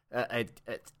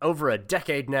over a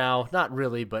decade now. Not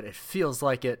really, but it feels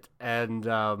like it. And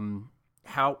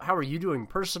how are you doing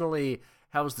personally?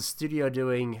 How is the studio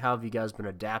doing? How have you guys been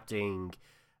adapting?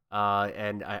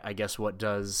 And I guess what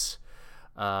does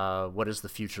the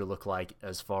future look like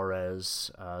as far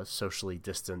as socially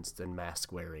distanced and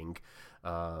mask wearing?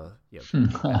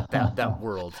 That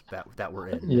world that we're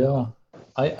in. Yeah,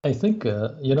 I think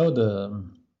for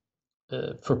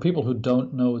people who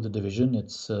don't know The Division,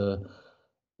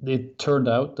 it turned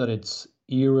out that it's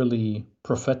eerily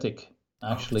prophetic,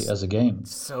 actually, as a game.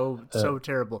 So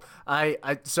terrible. I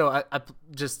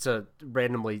just to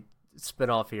randomly spin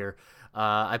off here.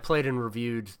 I played and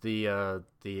reviewed the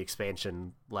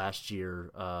expansion last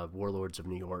year, Warlords of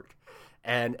New York,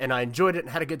 and I enjoyed it and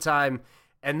had a good time.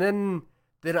 And then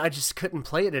I just couldn't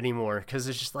play it anymore, because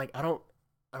it's just like I don't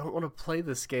want to play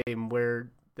this game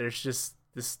where there's just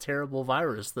this terrible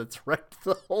virus that's wrecked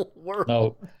the whole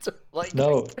world.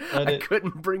 No, I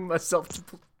couldn't bring myself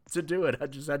to do it. I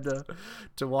just had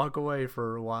to walk away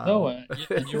for a while. No,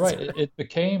 you're right. It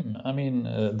became,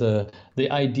 the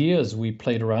ideas we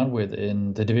played around with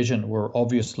in The Division were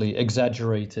obviously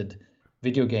exaggerated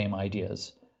video game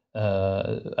ideas.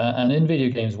 And in video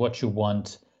games, what you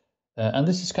want, and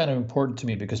this is kind of important to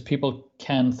me, because people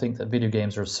can think that video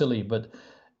games are silly, but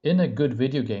in a good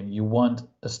video game, you want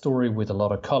a story with a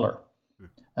lot of color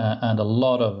and a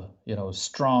lot of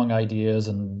strong ideas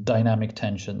and dynamic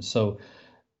tension. So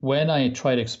when I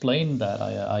try to explain that,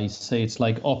 I say it's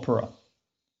like opera.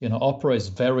 Opera is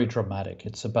very dramatic.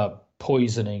 It's about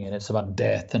poisoning, and it's about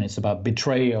death, and it's about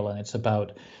betrayal, and it's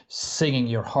about singing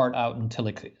your heart out until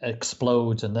it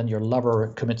explodes, and then your lover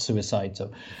commits suicide.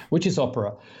 So, which is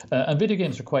opera, and video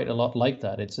games are quite a lot like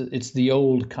that. It's the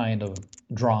old kind of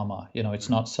drama. It's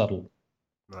not subtle.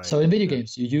 Right. So in video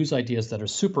games, you use ideas that are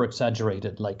super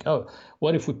exaggerated, like, oh,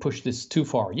 what if we push this too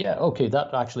far? Yeah, okay,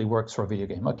 that actually works for a video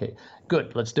game. Okay,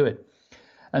 good, let's do it.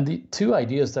 And the two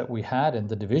ideas that we had in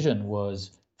The Division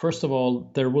was, first of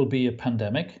all, there will be a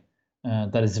pandemic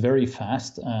that is very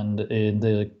fast, and in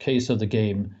the case of the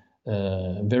game,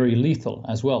 very lethal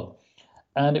as well.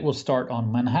 And it will start on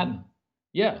Manhattan.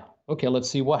 Yeah, okay, let's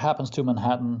see what happens to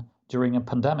Manhattan during a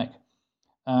pandemic.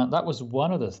 That was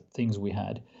one of the things we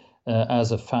had.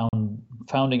 As a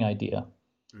founding idea.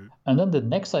 And then the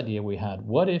next idea we had,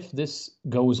 what if this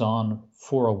goes on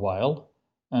for a while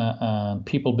and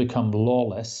people become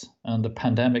lawless, and the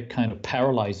pandemic kind of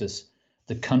paralyzes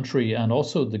the country and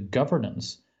also the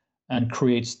governance, and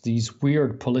creates these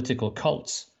weird political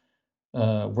cults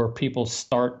where people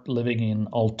start living in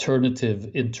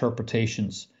alternative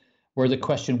interpretations, where the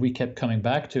question we kept coming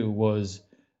back to was,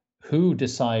 who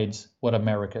decides what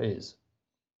America is?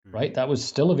 Right? That was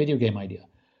still a video game idea.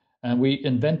 And we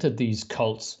invented these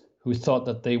cults who thought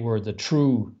that they were the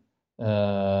true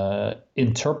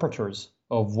interpreters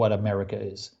of what America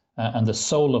is. And the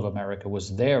soul of America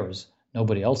was theirs,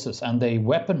 nobody else's. And they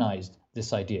weaponized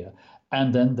this idea.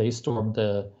 And then they stormed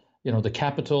the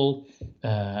Capitol,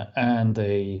 and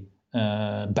they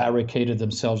barricaded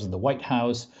themselves in the White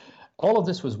House. All of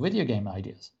this was video game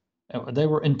ideas. They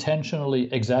were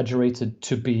intentionally exaggerated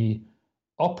to be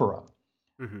opera.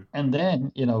 Mm-hmm. And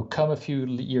then, come a few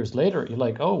years later, you're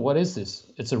like, oh, what is this?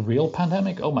 It's a real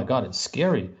pandemic? Oh my God, it's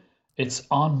scary. It's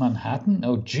on Manhattan.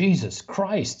 Oh, Jesus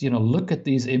Christ. Look at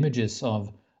these images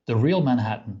of the real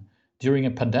Manhattan during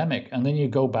a pandemic. And then you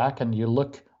go back and you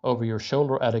look over your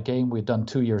shoulder at a game we'd done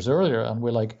 2 years earlier, and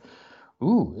we're like,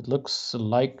 ooh, it looks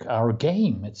like our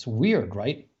game. It's weird,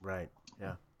 right? Right.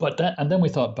 Yeah. And then we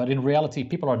thought, but in reality,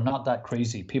 people are not that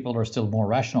crazy. People are still more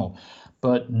rational.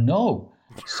 But no,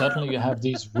 suddenly you have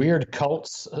these weird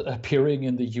cults appearing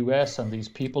in the US and these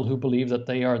people who believe that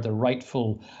they are the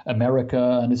rightful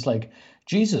America. And it's like,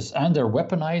 Jesus, and they're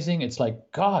weaponizing. It's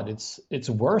like, God, it's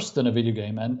worse than a video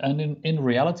game. And in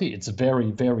reality, it's very,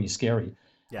 very scary.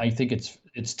 Yeah. I think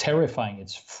it's terrifying,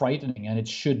 it's frightening, and it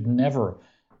should never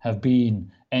have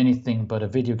been anything but a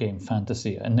video game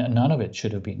fantasy. And none of it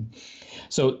should have been.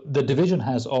 So the Division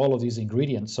has all of these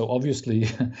ingredients. So obviously,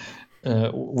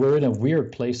 we're in a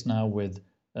weird place now with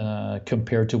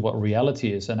compared to what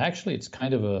reality is. And actually, it's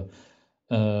kind of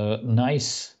a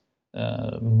nice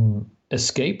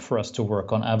escape for us to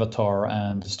work on Avatar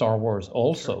and Star Wars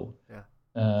also. Sure.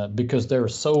 Yeah. Because they're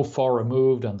so far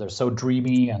removed and they're so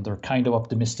dreamy and they're kind of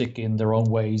optimistic in their own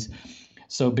ways.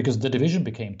 So because the Division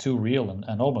became too real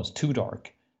and almost too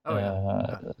dark. Oh,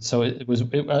 yeah. So it was,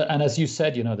 and as you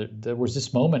said, there was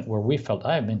this moment where we felt,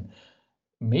 I mean,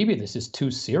 maybe this is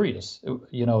too serious.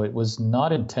 It was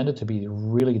not intended to be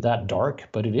really that dark,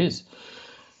 but it is.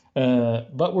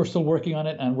 But we're still working on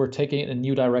it, and we're taking it in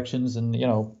new directions, and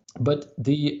But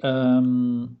the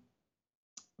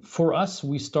for us,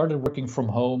 we started working from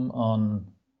home on,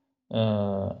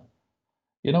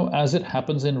 as it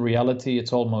happens in reality,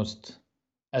 it's almost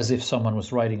as if someone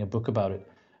was writing a book about it.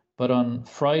 But on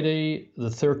Friday, the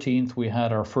 13th, we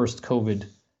had our first COVID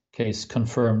case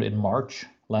confirmed in March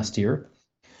last year.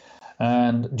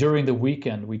 And during the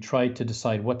weekend, we tried to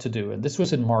decide what to do. And this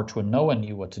was in March when no one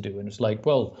knew what to do. And it was like,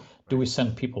 well, do we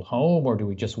send people home, or do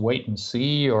we just wait and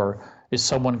see? Or is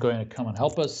someone going to come and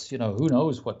help us? Who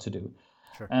knows what to do?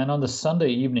 Sure. And on the Sunday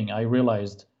evening, I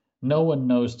realized no one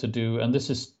knows to do. And this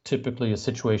is typically a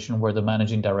situation where the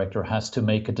managing director has to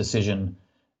make a decision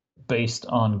based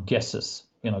on guesses.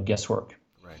 Guesswork.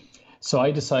 Right. So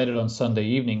I decided on Sunday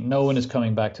evening, no one is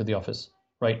coming back to the office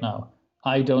right now.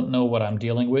 I don't know what I'm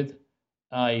dealing with.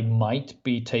 I might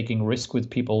be taking risk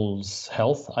with people's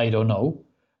health. I don't know.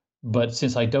 But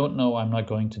since I don't know, I'm not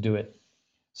going to do it.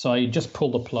 So I just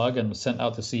pulled the plug and sent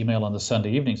out this email on the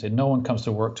Sunday evening, saying no one comes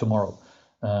to work tomorrow,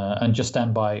 and just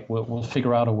stand by. We'll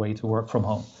figure out a way to work from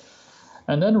home.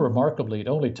 And then remarkably, it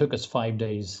only took us 5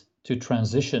 days to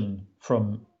transition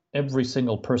from every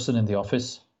single person in the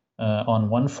office on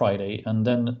one Friday. And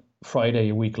then Friday,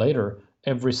 a week later,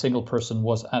 every single person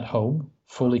was at home,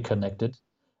 fully connected,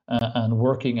 and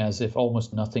working as if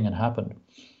almost nothing had happened.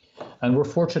 And we're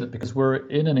fortunate because we're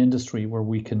in an industry where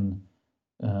we can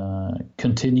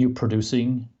continue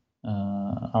producing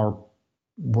our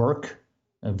work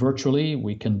virtually.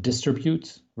 We can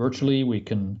distribute virtually. We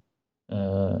can,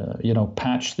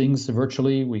 patch things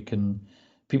virtually.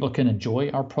 People can enjoy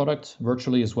our product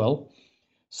virtually as well.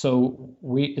 So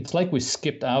it's like we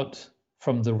skipped out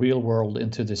from the real world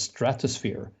into this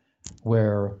stratosphere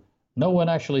where no one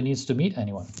actually needs to meet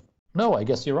anyone. No, I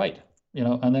guess you're right.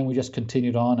 And then we just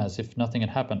continued on as if nothing had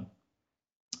happened.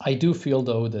 I do feel,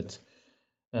 though, that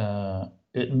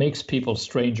it makes people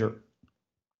stranger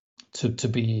to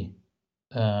be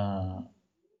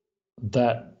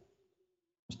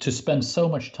to spend so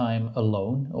much time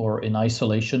alone or in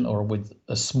isolation or with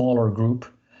a smaller group.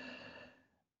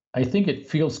 I think it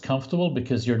feels comfortable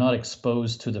because you're not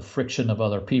exposed to the friction of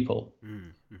other people.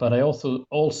 Mm-hmm. But I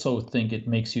also think it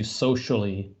makes you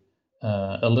socially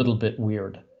a little bit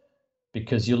weird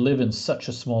because you live in such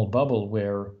a small bubble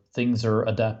where things are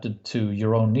adapted to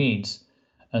your own needs.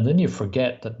 And then you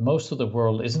forget that most of the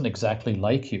world isn't exactly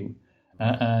like you.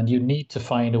 And you need to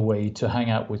find a way to hang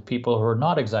out with people who are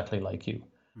not exactly like you.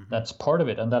 Mm-hmm. That's part of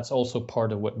it. And that's also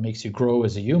part of what makes you grow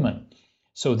as a human.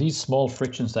 So these small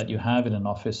frictions that you have in an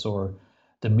office, or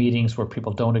the meetings where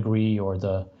people don't agree, or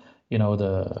the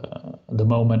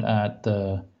moment at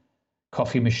the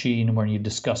coffee machine when you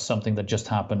discuss something that just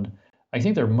happened, I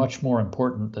think they're much more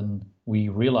important than we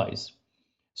realize.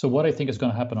 So what I think is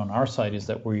going to happen on our side is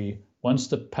that once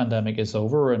the pandemic is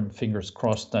over, and fingers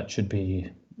crossed that should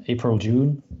be April,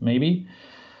 June, maybe,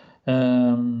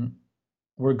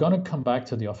 we're going to come back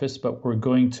to the office, but we're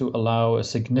going to allow a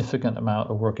significant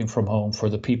amount of working from home for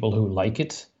the people who like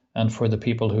it and for the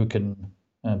people who can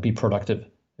be productive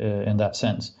in that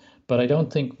sense. But I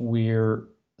don't think we're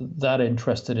that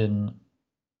interested in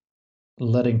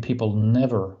letting people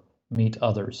never meet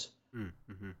others.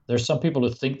 Mm-hmm. There's some people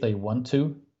who think they want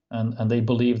to, and they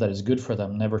believe that it's good for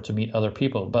them never to meet other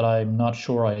people. But I'm not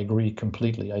sure I agree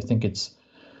completely. I think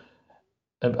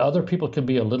other people can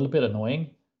be a little bit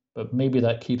annoying, but maybe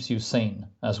that keeps you sane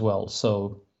as well.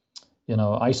 So,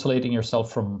 isolating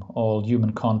yourself from all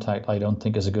human contact, I don't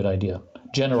think is a good idea,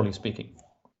 generally speaking.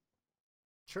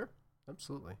 Sure,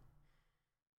 absolutely.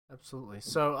 Absolutely.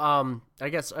 So, I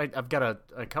guess I've got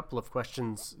a couple of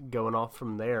questions going off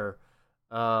from there.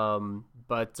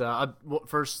 But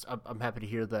first, I'm happy to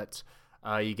hear that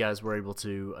you guys were able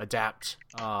to adapt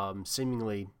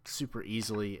seemingly super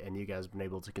easily, and you guys have been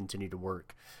able to continue to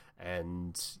work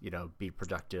and be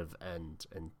productive and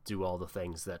do all the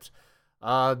things that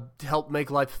help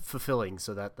make life fulfilling.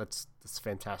 So that's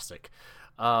fantastic.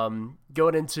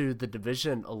 Going into the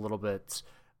division a little bit.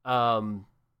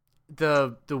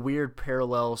 The weird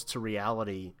parallels to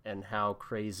reality and how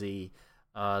crazy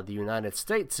the United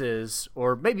States is,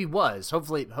 or maybe was.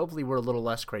 Hopefully we're a little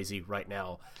less crazy right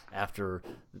now after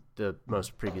the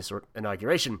most previous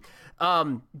inauguration.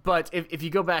 But if you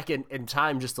go back in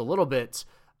time just a little bit,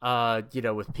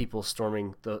 with people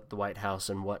storming the White House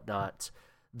and whatnot,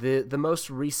 the most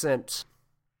recent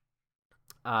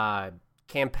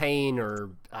campaign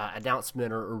or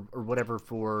announcement or whatever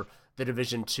for the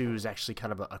Division 2 is actually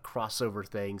kind of a crossover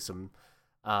thing, some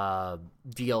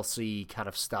DLC kind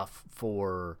of stuff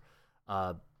for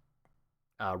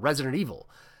Resident Evil.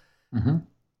 Mm-hmm.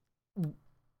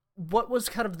 What was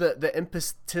kind of the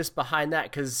impetus behind that?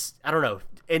 Because I don't know.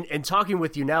 In talking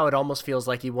with you now, it almost feels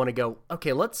like you want to go,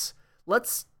 okay, let's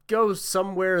go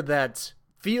somewhere that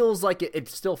feels like it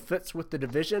still fits with the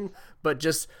Division, but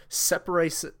just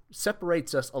separates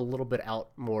us a little bit out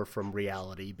more from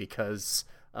reality because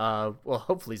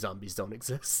hopefully zombies don't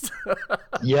exist.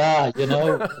 Yeah,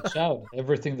 watch out.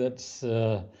 Everything that's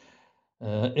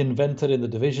invented in the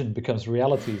Division becomes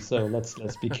reality. So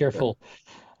let's be careful.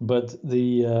 But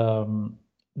the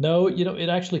no, it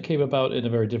actually came about in a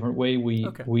very different way. We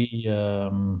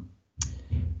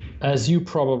as you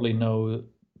probably know,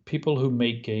 people who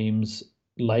make games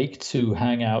like to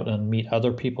hang out and meet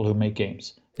other people who make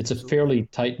games. It's a fairly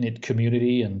tight-knit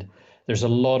community, and there's a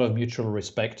lot of mutual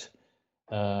respect.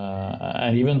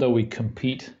 And even though we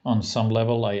compete on some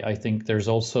level, I think there's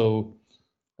also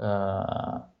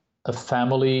a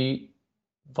family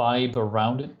vibe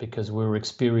around it because we're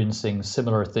experiencing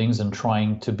similar things and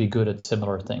trying to be good at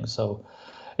similar things. So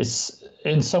it's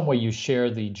in some way you share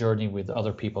the journey with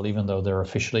other people, even though they're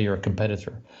officially your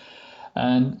competitor.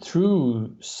 And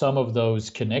through some of those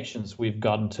connections, we've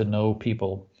gotten to know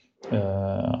people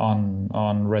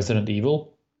on Resident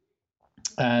Evil.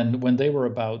 And when they were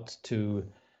about to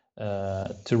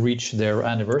reach their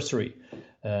anniversary,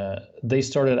 they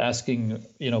started asking,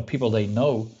 people they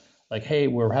know, like, hey,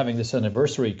 we're having this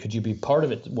anniversary. Could you be part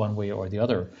of it one way or the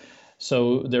other?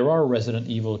 So there are Resident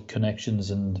Evil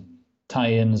connections and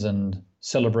tie-ins and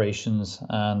celebrations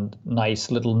and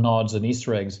nice little nods and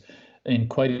Easter eggs in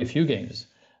quite a few games.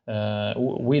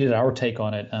 We did our take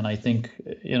on it, and I think,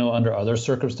 under other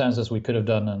circumstances, we could have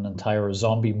done an entire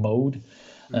zombie mode.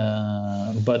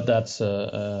 But that's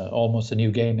almost a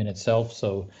new game in itself,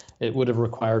 so it would have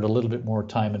required a little bit more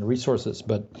time and resources.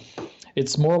 But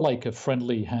it's more like a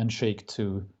friendly handshake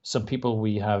to some people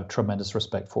we have tremendous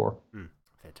respect for.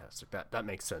 Fantastic. That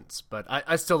makes sense. But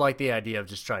I still like the idea of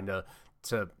just trying to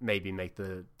maybe make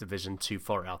the Division too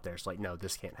far out there. It's like, no,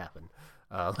 this can't happen.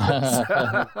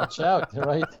 Watch out,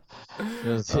 right?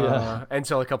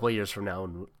 Until a couple of years from now,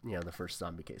 when the first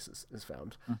zombie case is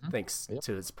found, thanks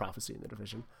to its prophecy in the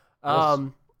Division. Yes.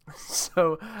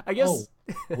 So I guess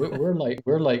we're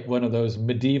like one of those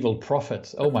medieval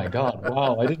prophets. Oh my God!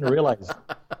 Wow, I didn't realize.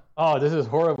 Oh, this is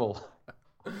horrible.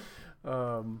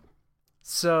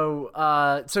 So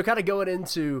kind of going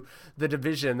into the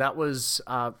Division, that was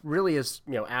really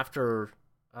after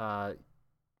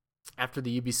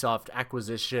the Ubisoft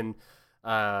acquisition,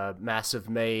 Massive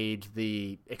made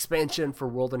the expansion for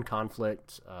World in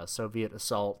Conflict, Soviet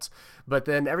Assault, but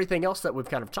then everything else that we've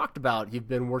kind of talked about, you've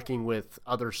been working with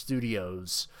other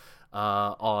studios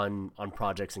on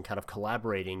projects and kind of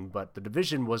collaborating. But the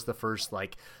Division was the first,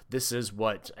 like, this is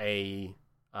what a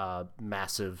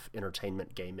massive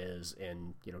entertainment game is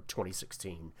in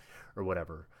 2016 or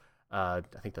whatever. I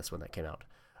think that's when that came out.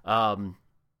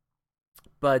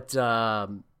 But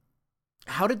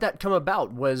how did that come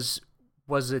about? Was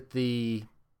it the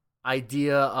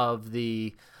idea of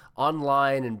the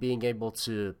online and being able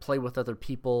to play with other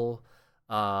people?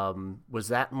 Was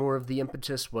that more of the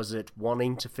impetus? Was it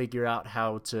wanting to figure out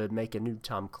how to make a new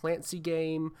Tom Clancy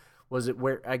game? Was it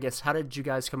how did you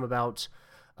guys come about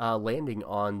landing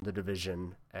on the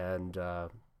Division and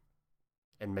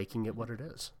making it what it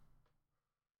is?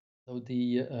 So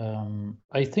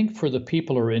I think for the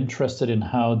people who are interested in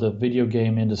how the video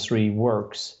game industry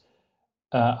works,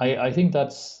 I think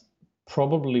that's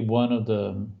probably one of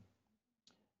the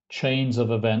chains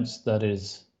of events that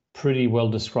is pretty well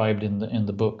described in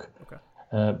the book.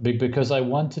 Okay. Because I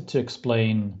wanted to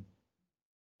explain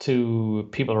to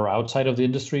people who are outside of the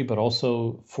industry, but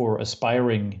also for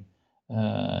aspiring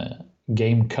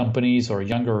game companies or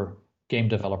younger game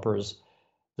developers,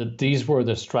 that these were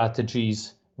the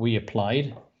strategies we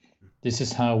applied. This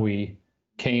is how we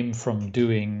came from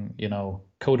doing,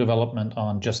 co-development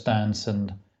on Just Dance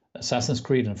and Assassin's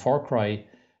Creed and Far Cry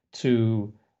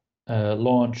to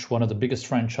launch one of the biggest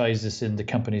franchises in the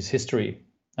company's history,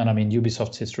 and I mean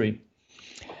Ubisoft's history.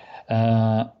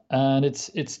 And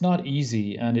it's not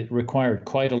easy, and it required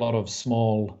quite a lot of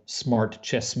small, smart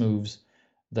chess moves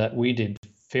that we did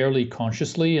fairly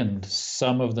consciously, and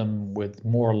some of them with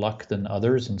more luck than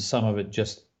others, and some of it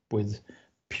just with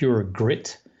pure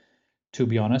grit, to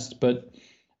be honest. But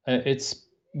it's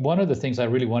one of the things I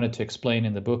really wanted to explain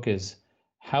in the book is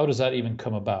how does that even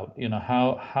come about?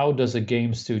 How does a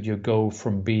game studio go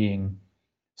from being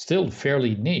still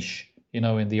fairly niche, in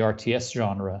the RTS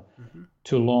genre,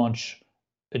 to launch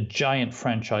a giant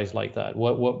franchise like that?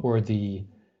 What were the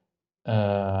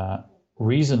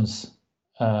reasons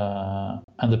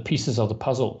and the pieces of the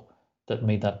puzzle that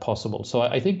made that possible? So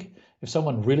I think if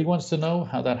someone really wants to know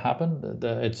how that happened,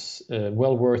 it's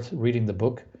well worth reading the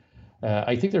book.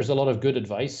 I think there's a lot of good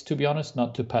advice, to be honest,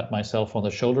 not to pat myself on the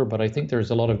shoulder, but I think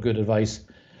there's a lot of good advice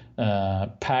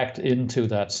packed into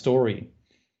that story.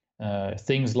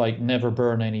 Things like never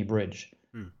burn any bridge.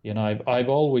 I've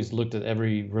always looked at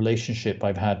every relationship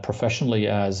I've had professionally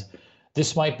as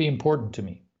this might be important to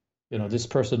me. This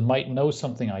person might know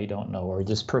something I don't know, or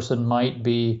this person might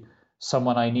be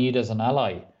someone I need as an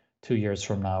ally 2 years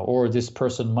from now, or this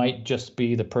person might just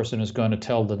be the person who's going to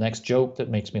tell the next joke that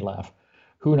makes me laugh.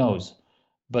 Who knows?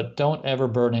 But don't ever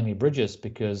burn any bridges,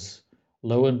 because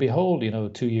lo and behold,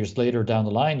 2 years later down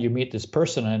the line, you meet this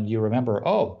person and you remember,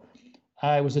 oh,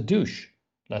 I was a douche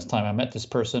last time I met this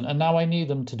person, and now I need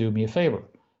them to do me a favor.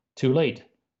 Too late.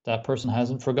 That person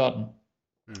hasn't forgotten.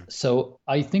 So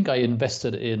I think I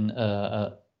invested in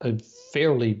a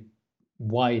fairly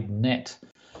wide net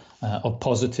of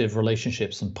positive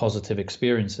relationships and positive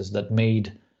experiences that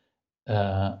made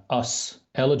us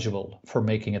eligible for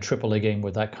making a AAA game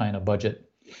with that kind of budget.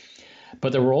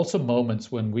 But there were also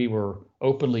moments when we were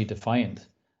openly defiant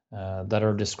that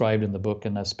are described in the book,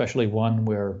 and especially one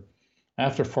where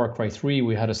after Far Cry 3,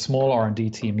 we had a small R&D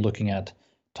team looking at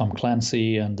Tom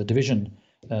Clancy and The Division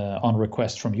on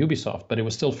request from Ubisoft, but it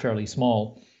was still fairly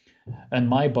small. And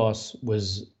my boss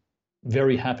was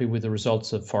very happy with the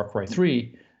results of Far Cry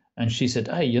 3, and she said,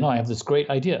 hey, I have this great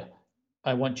idea.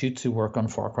 I want you to work on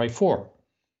Far Cry 4.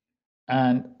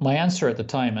 And my answer at the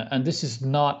time, and this is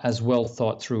not as well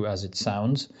thought through as it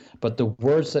sounds, but the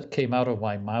words that came out of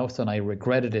my mouth, and I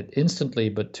regretted it instantly,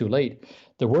 but too late,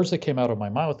 the words that came out of my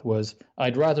mouth was,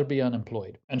 I'd rather be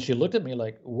unemployed. And she looked at me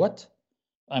like, what?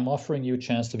 I'm offering you a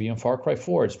chance to be on Far Cry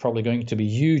 4. It's probably going to be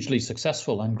hugely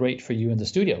successful and great for you in the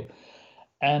studio.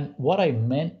 And what I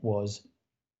meant was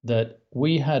that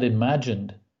we had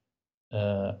imagined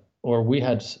or we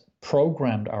had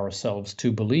programmed ourselves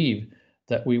to believe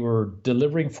that we were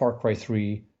delivering Far Cry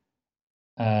 3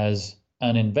 as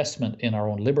an investment in our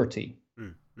own liberty.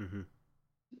 Mm-hmm.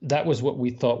 That was what we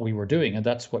thought we were doing, and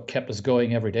that's what kept us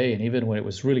going every day. And even when it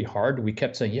was really hard, we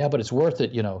kept saying, yeah, but it's worth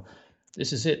it.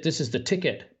 This is it. This is the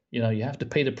ticket. You have to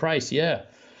pay the price. Yeah.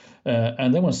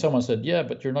 And then when someone said, yeah,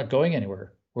 but you're not going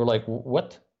anywhere, we're like,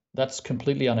 what? That's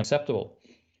completely unacceptable.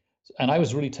 And I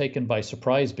was really taken by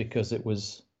surprise, because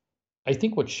I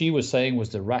think what she was saying was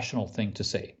the rational thing to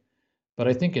say. But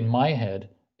I think in my head,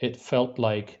 it felt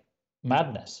like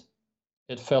madness.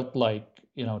 It felt like,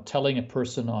 telling a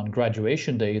person on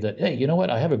graduation day that, hey, you know what?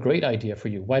 I have a great idea for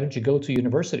you. Why don't you go to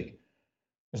university?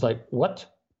 It's like, what?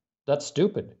 That's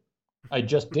stupid. I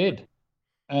just did.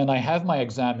 And I have my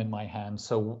exam in my hand.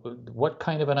 So what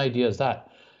kind of an idea is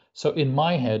that? So in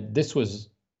my head, this was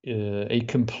a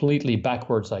completely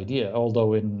backwards idea.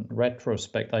 Although in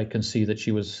retrospect, I can see that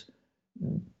she was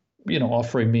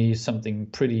offering me something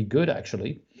pretty good,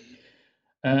 actually.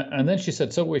 And then she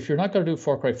said, so if you're not going to do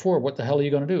Far Cry 4, what the hell are you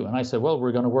going to do? And I said, well,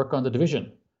 we're going to work on The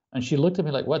Division. And she looked at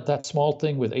me like, what, that small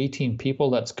thing with 18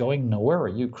 people that's going nowhere? Are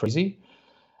you crazy?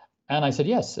 And I said,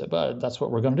 yes, but that's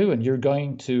what we're going to do. And you're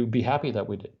going to be happy that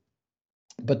we did.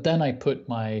 But then I put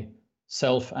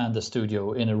myself and the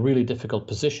studio in a really difficult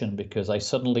position, because I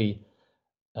suddenly,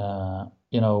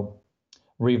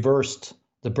 reversed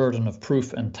the burden of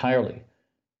proof entirely.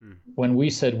 When we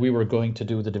said we were going to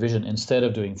do The Division instead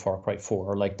of doing Far Cry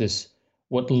 4, like this,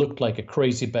 what looked like a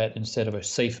crazy bet instead of a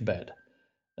safe bet,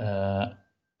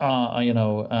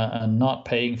 and not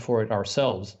paying for it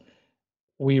ourselves,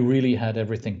 we really had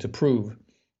everything to prove.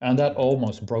 And that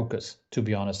almost broke us, to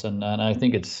be honest. And I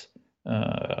think it's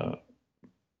uh,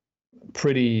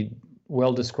 pretty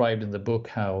well described in the book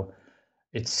how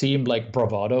it seemed like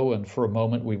bravado. And for a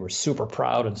moment, we were super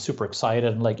proud and super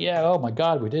excited and like, yeah, oh my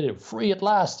God, we did it free at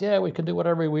last. Yeah, we can do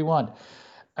whatever we want.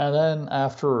 And then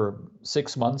after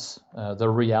 6 months, the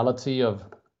reality of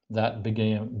that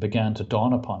began to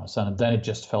dawn upon us. And then it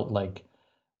just felt like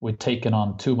we'd taken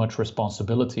on too much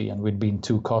responsibility and we'd been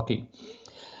too cocky.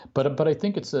 But I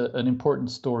think it's an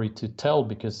important story to tell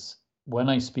because when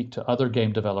I speak to other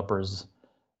game developers,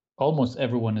 almost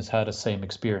everyone has had the same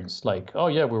experience. Like, oh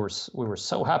yeah, we were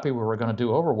so happy we were going to do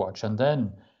Overwatch, and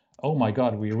then, oh my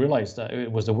God, we realized that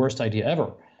it was the worst idea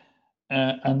ever.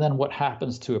 And then what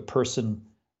happens to a person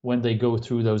when they go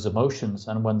through those emotions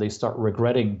and when they start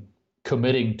regretting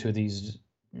committing to these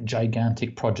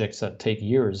gigantic projects that take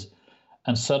years,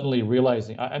 and suddenly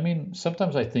realizing, I mean,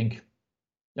 sometimes I think,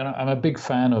 I'm a big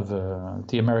fan of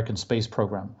the American space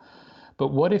program.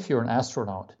 But what if you're an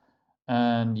astronaut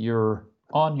and you're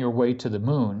on your way to the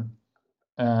moon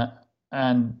uh,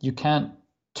 and you can't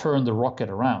turn the rocket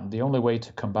around? The only way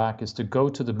to come back is to go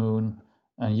to the moon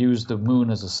and use the moon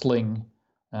as a sling,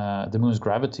 the moon's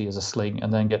gravity as a sling,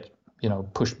 and then get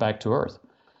pushed back to Earth.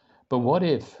 But what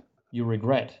if you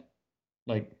regret,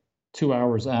 like 2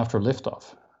 hours after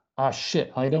liftoff? Ah,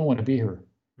 shit! I don't want to be here.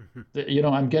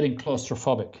 I'm getting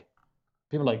claustrophobic.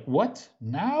 People are like, what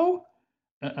now?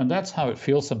 And that's how it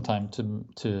feels sometimes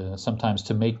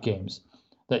to make games,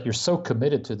 that you're so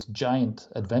committed to this giant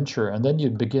adventure, and then you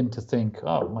begin to think,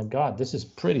 oh my God, this is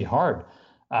pretty hard.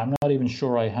 I'm not even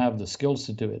sure I have the skills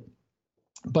to do it.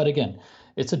 But again,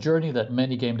 it's a journey that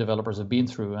many game developers have been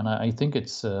through, and I think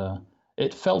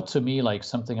it felt to me like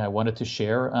something I wanted to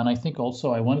share, and I think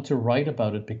also I wanted to write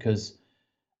about it because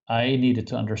I needed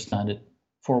to understand it.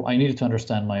 I needed to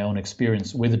understand my own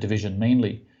experience with the Division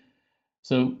mainly.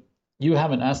 So you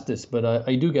haven't asked this, but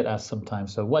I do get asked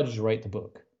sometimes. So why did you write the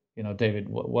book? David,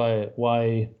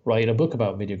 why write a book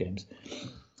about video games?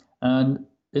 And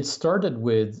it started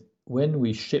with when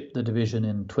we shipped the Division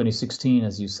in 2016,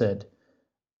 as you said.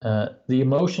 The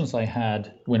emotions I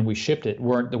had when we shipped it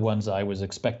weren't the ones I was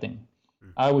expecting.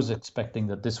 I was expecting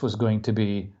that this was going to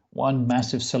be one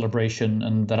massive celebration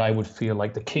and that I would feel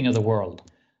like the king of the world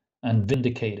and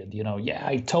vindicated. Yeah,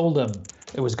 I told them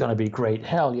it was going to be great.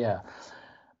 Hell yeah.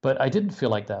 But I didn't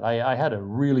feel like that. I had a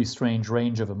really strange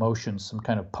range of emotions, some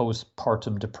kind of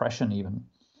postpartum depression even.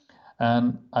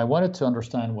 And I wanted to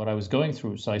understand what I was going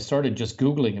through. So I started just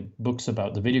Googling books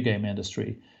about the video game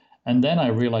industry. And then I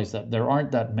realized that there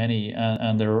aren't that many,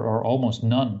 and there are almost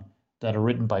none that are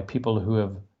written by people who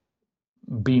have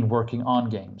been working on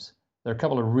games. There are a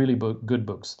couple of really good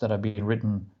books that have been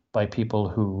written by people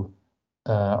who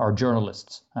are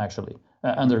journalists, actually,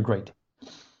 and they're great.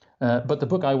 But the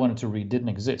book I wanted to read didn't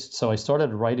exist. So I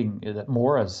started writing it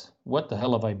more as, what the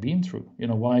hell have I been through?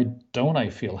 Why don't I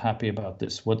feel happy about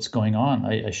this? What's going on?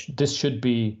 This should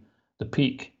be the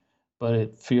peak, but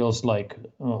it feels like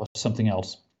something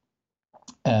else.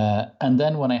 And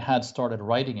then when I had started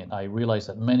writing it, I realized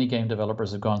that many game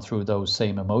developers have gone through those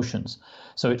same emotions.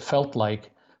 So it felt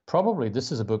like probably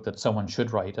this is a book that someone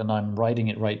should write, and I'm writing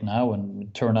it right now and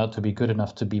it turned out to be good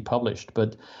enough to be published.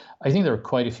 But I think there are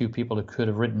quite a few people who could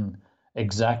have written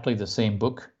exactly the same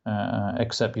book,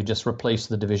 except you just replace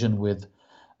the Division with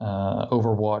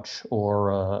Overwatch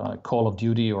or Call of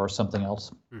Duty or something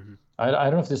else. Mm-hmm. I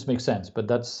don't know if this makes sense, but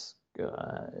it's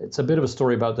a bit of a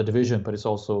story about the Division, but it's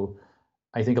also,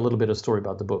 I think, a little bit of a story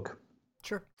about the book.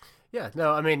 Sure. Yeah.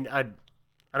 No, I mean, I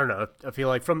don't know. I feel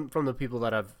like from the people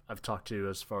that I've talked to,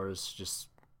 as far as just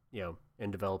in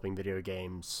developing video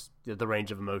games, the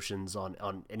range of emotions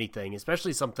on anything,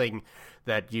 especially something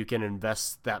that you can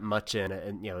invest that much in,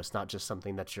 and it's not just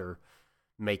something that you're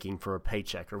making for a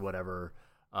paycheck or whatever.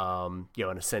 In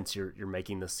a sense, you're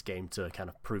making this game to kind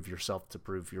of prove yourself, to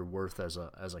prove your worth as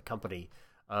a company.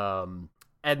 And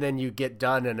then you get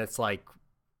done, and it's like,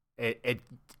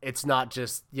 it's not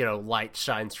just light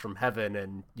shines from heaven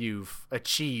and you've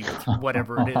achieved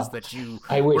whatever it is that you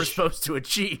were supposed to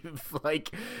achieve. Like,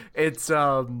 it's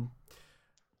oh,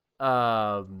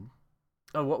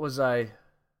 what was I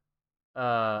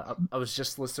was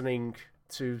just listening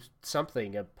to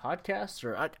something, a podcast,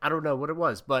 or I don't know what it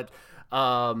was, but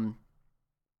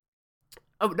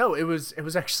Oh no, it was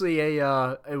actually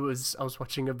I was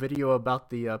watching a video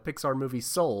about the Pixar movie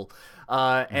Soul,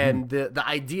 Hmm. and the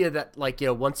idea that, like,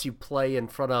 once you play in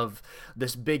front of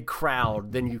this big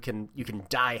crowd, then you can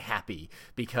die happy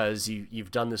because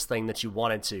you've done this thing that you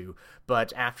wanted to.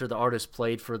 But after the artist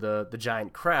played for the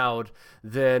giant crowd,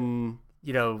 then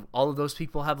all of those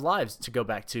people have lives to go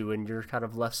back to, and you're kind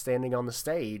of left standing on the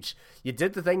stage. You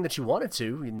did the thing that you wanted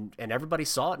to, and everybody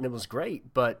saw it, and it was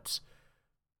great, but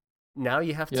now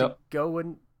you have to Yeah, go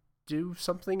and do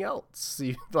something else.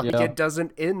 Like, yeah. it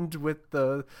doesn't end with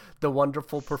the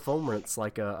wonderful performance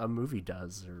like a movie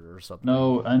does, or something.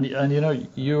 No, and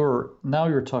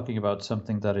you're talking about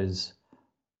something that is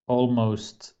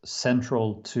almost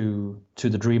central to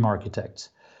the Dream Architects,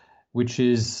 which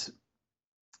is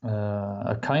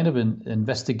a kind of an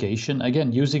investigation.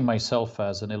 Again, using myself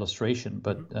as an illustration,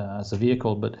 but Hmm. as a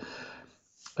vehicle, but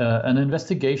an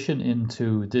investigation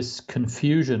into this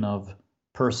confusion of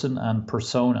person and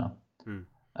persona, Hmm.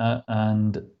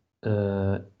 and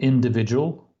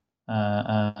individual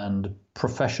and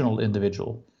professional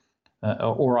individual,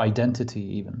 or identity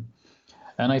even.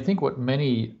 And I think what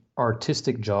many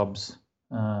artistic jobs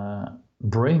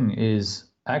bring is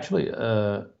actually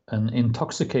an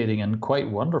intoxicating and quite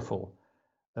wonderful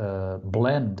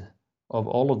blend of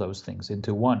all of those things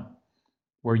into one,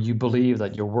 where you believe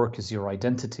that your work is your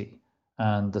identity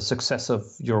and the success of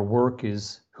your work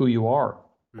is who you are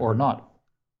or Hmm. not.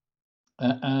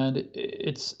 And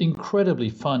it's incredibly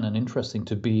fun and interesting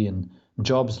to be in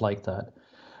jobs like that.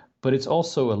 But it's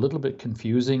also a little bit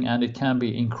confusing, and it can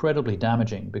be incredibly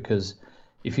damaging because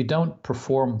if you don't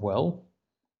perform well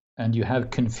and you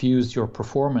have confused your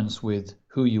performance with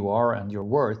who you are and your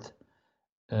worth,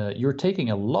 you're taking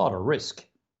a lot of risk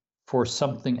for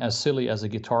something as silly as a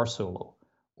guitar solo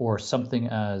or something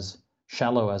as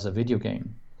shallow as a video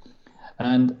game.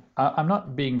 And I'm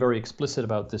not being very explicit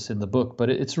about this in the book, but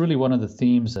it's really one of the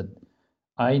themes that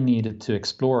I needed to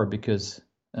explore because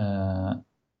uh,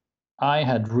 I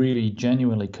had really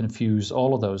genuinely confused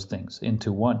all of those things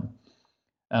into one.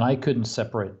 And I couldn't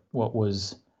separate what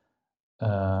was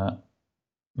uh,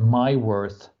 my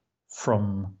worth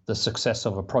from the success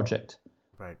of a project,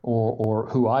 Right. or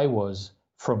who I was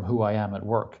from who I am at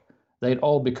work. They'd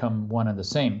all become one and the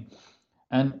same.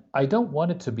 And I don't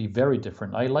want it to be very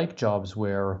different. I like jobs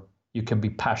where you can be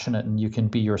passionate and you can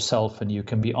be yourself and you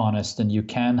can be honest and you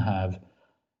can have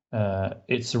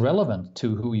it's relevant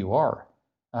to who you are.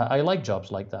 I like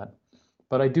jobs like that.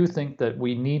 But I do think that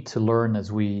we need to learn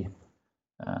as we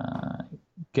uh,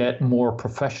 get more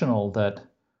professional that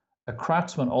a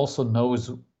craftsman also knows,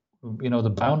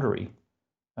 the boundary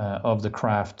of the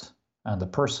craft and the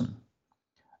person.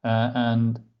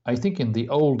 And I think in the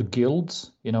old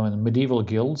guilds, in the medieval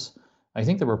guilds, I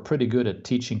think they were pretty good at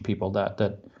teaching people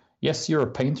that yes, you're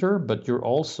a painter, but you're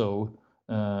also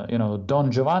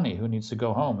Don Giovanni who needs to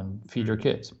go home and feed your Hmm.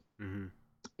 kids. Hmm.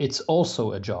 It's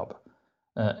also a job.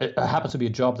 It happens to be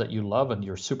a job that you love and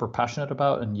you're super passionate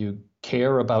about, and you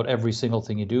care about every single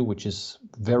thing you do, which is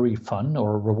very fun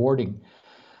or rewarding.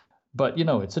 But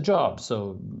it's a job,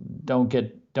 so don't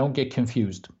get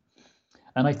confused.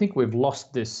 And I think we've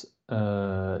lost this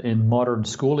in modern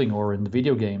schooling or in the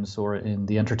video games or in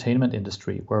the entertainment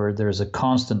industry, where there's a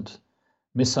constant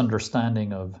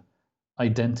misunderstanding of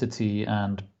identity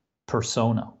and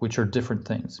persona, which are different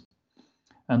things.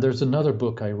 And there's another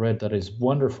book I read that is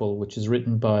wonderful, which is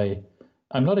written by,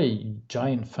 I'm not a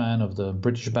giant fan of the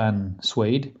British band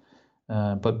Suede,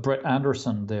 but Brett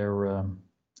Anderson, their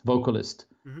vocalist,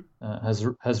 Hmm.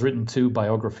 has written two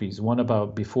biographies, one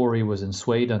about before he was in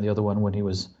Suede and the other one when he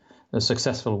was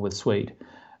successful with Suede.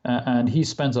 And he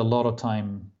spends a lot of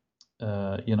time,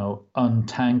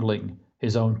 untangling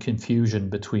his own confusion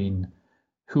between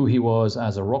who he was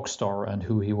as a rock star and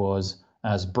who he was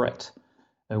as Brett,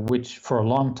 which for a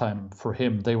long time for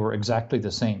him, they were exactly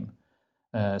the same.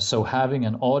 So having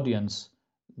an audience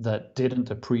that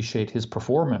didn't appreciate his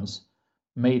performance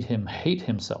made him hate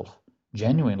himself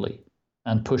genuinely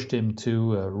and pushed him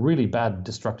to a really bad,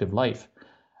 destructive life.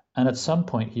 And at some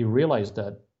point, he realized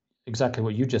that exactly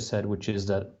what you just said, which is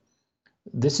that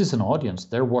this is an audience.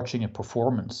 They're watching a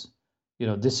performance.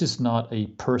 This is not a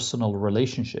personal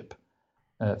relationship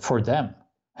for them.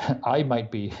 I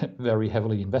might be very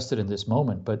heavily invested in this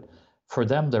moment, but for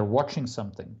them, they're watching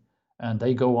something and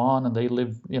they go on and they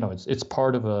live, it's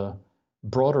part of a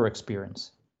broader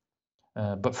experience.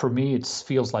 But for me, it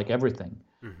feels like everything.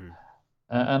 Hmm.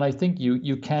 And I think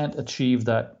you can't achieve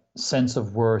that sense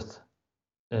of worth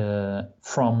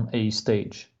from a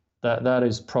stage. That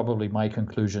is probably my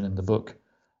conclusion in the book.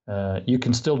 You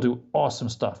can still do awesome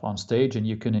stuff on stage and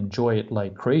you can enjoy it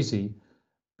like crazy,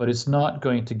 but it's not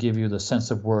going to give you the sense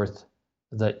of worth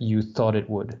that you thought it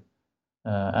would.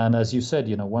 And as you said,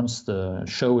 once the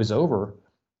show is over,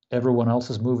 everyone else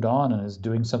has moved on and is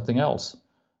doing something else.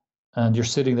 And you're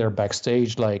sitting there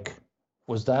backstage like,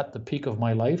 was that the peak of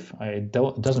my life? It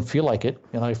doesn't feel like it.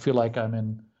 I feel like I'm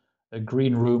in a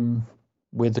green room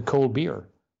with a cold beer.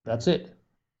 That's it.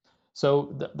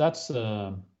 So that's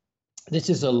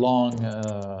this is a long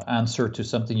answer to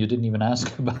something you didn't even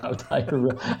ask about.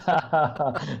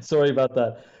 Sorry about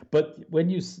that. But when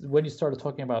you started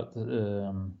talking about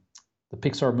the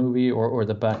Pixar movie or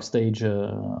the backstage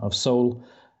of Soul,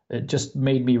 it just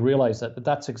made me realize that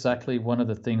that's exactly one of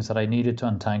the things that I needed to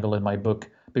untangle in my book,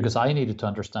 because I needed to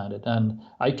understand it. And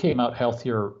I came out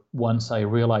healthier once I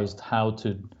realized how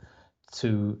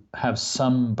to have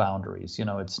some boundaries.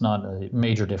 It's not a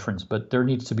major difference, but there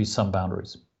needs to be some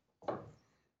boundaries.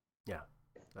 Yeah,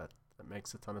 that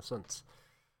makes a ton of sense.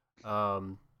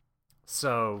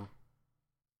 So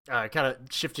kind of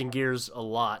shifting gears a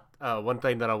lot. One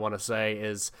thing that I want to say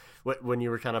is when you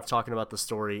were kind of talking about the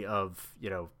story of,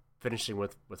 finishing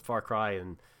with Far Cry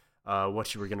and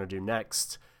what you were going to do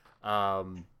next. I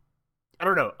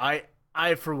don't know. I,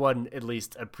 for one, at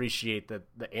least appreciate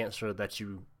the answer that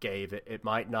you gave. It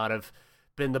might not have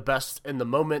been the best in the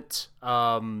moment,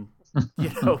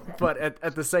 but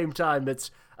at the same time,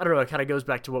 I don't know, it kind of goes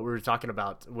back to what we were talking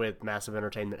about with Massive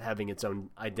Entertainment having its own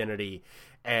identity.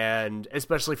 And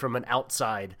especially from an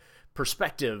outside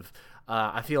perspective,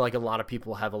 I feel like a lot of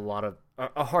people have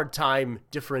a hard time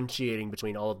differentiating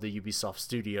between all of the Ubisoft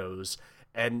studios.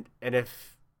 And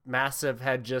if Massive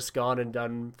had just gone and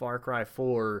done Far Cry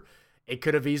 4, it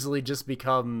could have easily just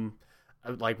become,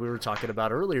 like we were talking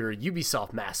about earlier,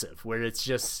 Ubisoft Massive, where it's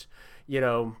just,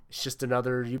 it's just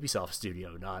another Ubisoft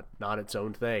studio, not its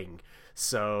own thing.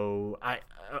 So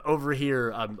over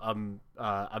here, I'm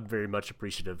very much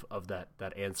appreciative of that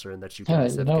answer, and that you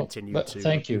guys have continued to.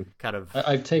 Thank you. Kind of,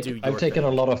 I've taken a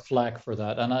lot of flack for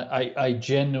that, and I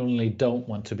genuinely don't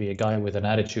want to be a guy with an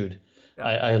attitude. Yeah.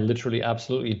 I literally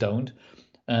absolutely don't,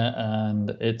 and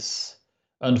it's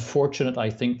unfortunate. I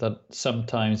think that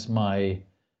sometimes my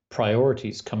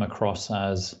priorities come across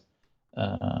as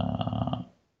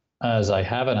I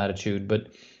have an attitude, but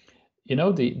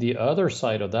the other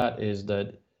side of that is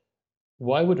that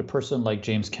why would a person like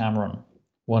James Cameron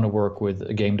want to work with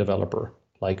a game developer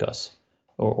like us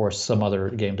or some other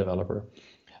game developer?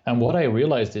 And what I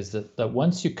realized is that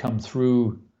once you come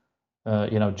through,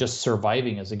 just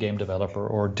surviving as a game developer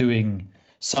or doing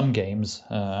some games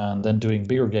and then doing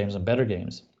bigger games and better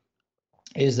games,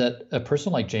 is that a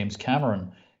person like James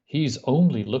Cameron, he's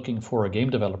only looking for a game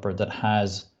developer that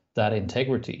has that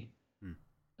integrity,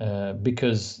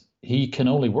 because he can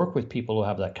only work with people who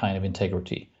have that kind of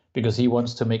integrity, because he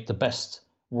wants to make the best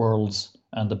worlds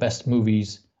and the best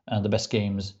movies and the best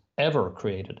games ever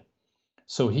created.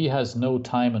 So he has no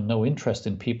time and no interest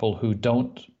in people who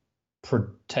don't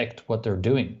protect what they're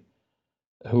doing.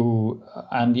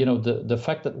 The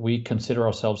fact that we consider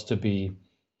ourselves to be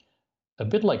a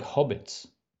bit like hobbits,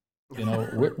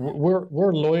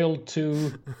 we're loyal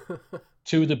to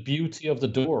the beauty of the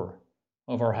door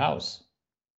of our house.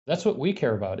 That's what we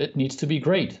care about. It needs to be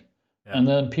great. Yeah. And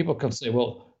then people can say,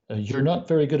 well, you're not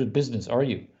very good at business, are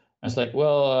you? And it's like,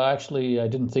 well, actually, I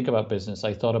didn't think about business.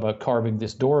 I thought about carving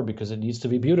this door because it needs to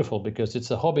be beautiful, because it's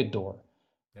a hobbit door.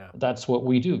 Yeah. That's what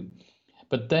we do.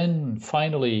 But then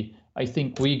finally, I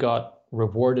think we got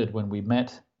rewarded when we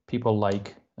met people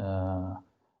like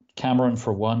Cameron,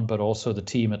 for one, but also the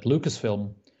team at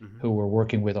Lucasfilm, who we're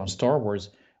working with on Star Wars,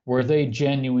 where they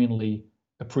genuinely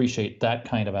appreciate that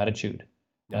kind of attitude.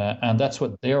 And that's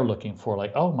what they're looking for.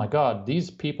 Like, oh my God, these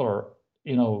people are,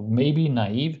 maybe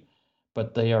naive,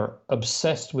 but they are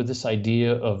obsessed with this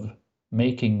idea of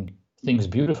making things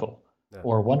beautiful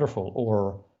or wonderful,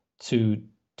 or to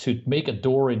make a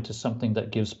door into something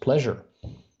that gives pleasure.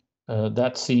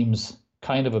 That seems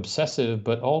kind of obsessive,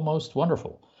 but almost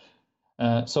wonderful.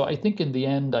 So I think in the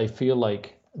end, I feel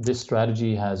like this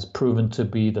strategy has proven to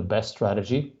be the best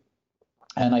strategy.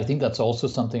 And I think that's also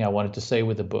something I wanted to say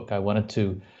with the book. I wanted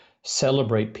to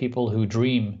celebrate people who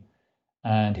dream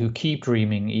and who keep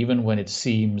dreaming, even when it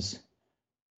seems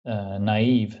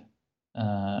naive.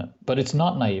 But it's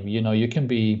not naive. You can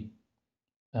be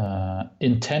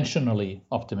intentionally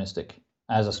optimistic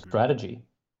as a strategy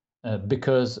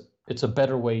because it's a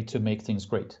better way to make things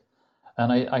great.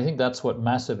 And I think that's what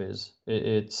Massive is.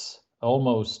 It's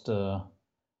almost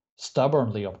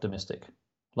stubbornly optimistic.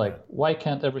 Like, why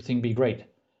can't everything be great?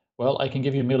 Well, I can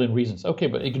give you a million reasons. Okay,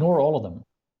 but ignore all of them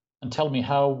and tell me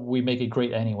how we make it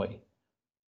great anyway.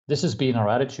 This has been our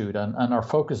attitude, and our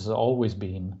focus has always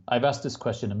been, I've asked this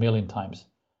question a million times.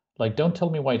 Like, don't tell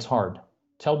me why it's hard.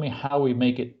 Tell me how we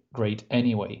make it great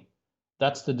anyway.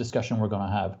 That's the discussion we're going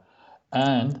to have.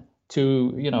 And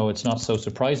it's not so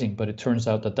surprising, but it turns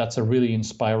out that that's a really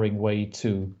inspiring way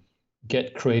to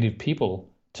get creative people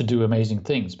to do amazing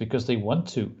things because they want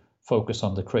to focus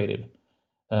on the creative.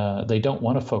 They don't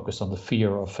want to focus on the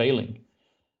fear of failing.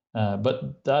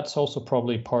 But that's also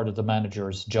probably part of the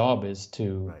manager's job is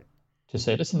to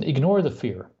say, listen, ignore the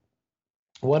fear.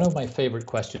 One of my favorite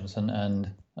questions,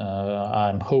 and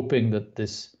I'm hoping that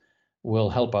this will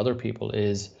help other people,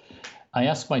 is I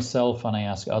ask myself and I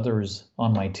ask others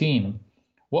on my team,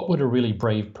 what would a really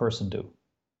brave person do?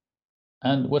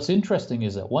 And what's interesting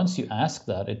is that once you ask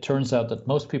that, it turns out that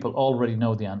most people already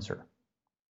know the answer.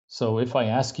 So if I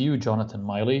ask you, Jonathan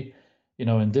Miley,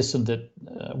 in this and that,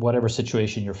 whatever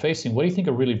situation you're facing, what do you think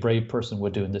a really brave person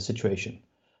would do in this situation?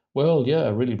 Well, yeah,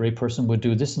 a really brave person would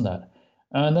do this and that.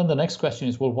 And then the next question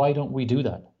is, well, why don't we do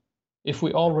that? If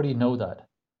we already know that,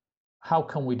 how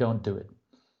come we don't do it?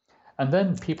 And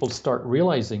then people start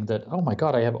realizing that, oh my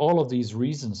God, I have all of these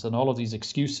reasons and all of these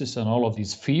excuses and all of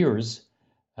these fears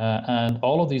and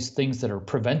all of these things that are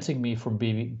preventing me from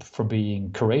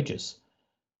being courageous.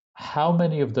 How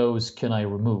many of those can I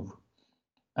remove?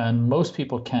 And most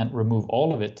people can't remove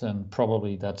all of it, and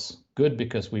probably that's good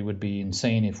because we would be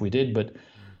insane if we did. But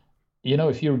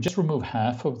if you just remove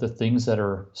half of the things that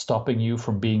are stopping you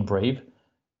from being brave,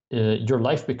 your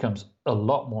life becomes a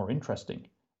lot more interesting.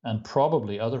 And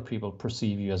probably other people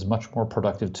perceive you as much more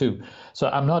productive too. So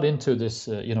I'm not into this,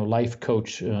 life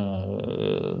coach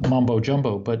mumbo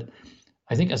jumbo, but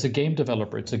I think as a game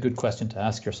developer, it's a good question to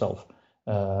ask yourself.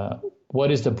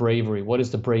 What is the bravery? What is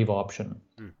the brave option?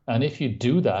 And if you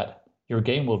do that, your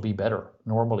game will be better.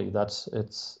 Normally,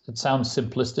 it sounds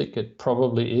simplistic. It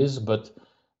probably is, but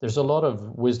there's a lot of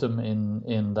wisdom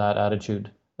in that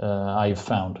attitude. I've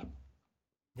found.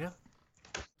 Yeah,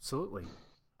 absolutely.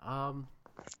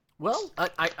 Well,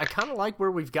 I kind of like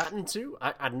where we've gotten to.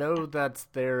 I know that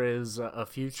there is a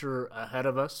future ahead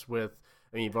of us with,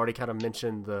 you've already kind of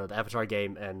mentioned the Avatar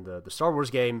game and the Star Wars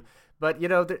game, but,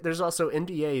 there's also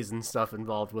NDAs and stuff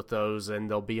involved with those, and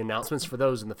there'll be announcements for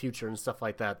those in the future and stuff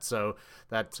like that, so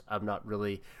that I'm not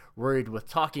really worried with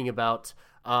talking about.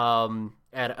 And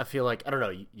I feel like, I don't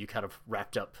know, you kind of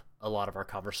wrapped up a lot of our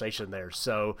conversation there.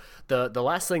 So the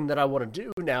last thing that I want to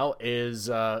do now is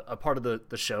a part of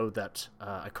the show that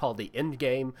I call the end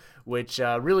game, which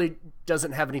really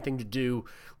doesn't have anything to do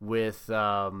with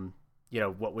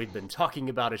what we've been talking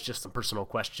about. It's just some personal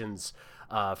questions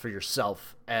for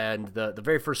yourself. And the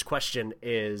very first question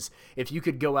is, if you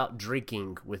could go out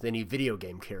drinking with any video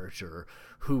game character,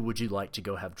 who would you like to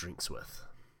go have drinks with?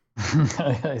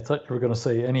 I thought you were going to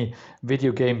say any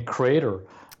video game creator.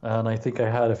 And I think I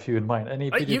had a few in mind. Any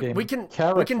video game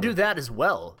character. We can do that as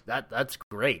well. That's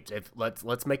great.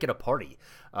 Let's make it a party.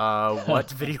 What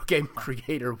video game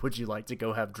creator would you like to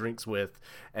go have drinks with,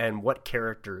 and what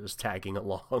character is tagging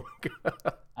along?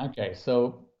 Okay,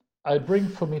 so I bring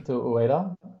Fumito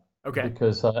Ueda. Okay.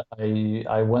 Because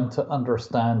I want to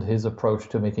understand his approach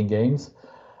to making games,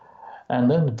 and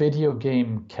then video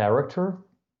game character.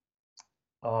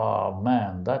 Oh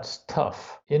man, that's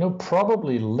tough.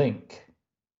 Probably Link.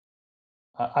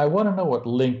 I want to know what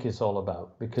Link is all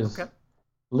about, because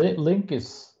Link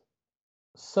is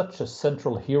such a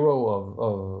central hero of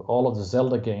all of the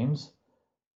Zelda games,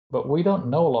 but we don't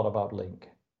know a lot about Link.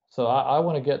 So I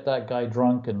want to get that guy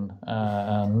drunk and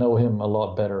know him a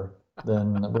lot better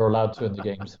than we're allowed to in the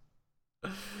games.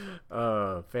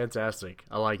 Fantastic.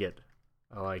 I like it.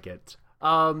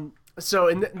 So,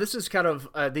 and this is kind of,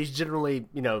 these generally,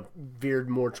 veered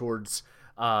more towards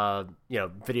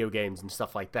video games and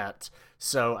stuff like that.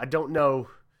 So I don't know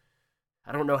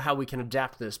how we can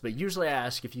adapt this, but usually I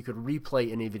ask if you could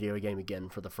replay any video game again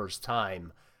for the first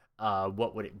time,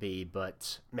 what would it be?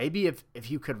 But maybe if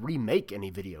you could remake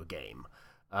any video game,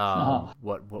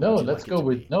 what would you let's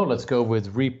go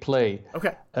with replay.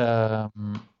 Okay. There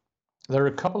are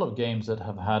a couple of games that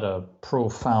have had a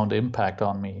profound impact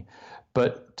on me,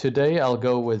 but today I'll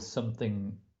go with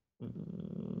something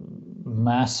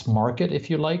mass market,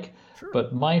 if you like. Sure.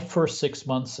 But my first 6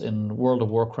 months in World of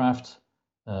Warcraft,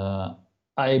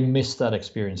 I miss that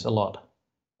experience a lot.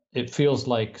 It feels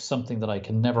like something that I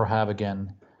can never have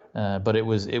again, but it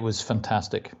was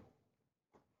fantastic.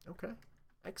 Okay,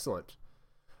 excellent.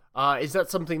 Is that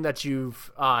something that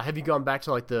have you gone back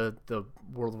to like the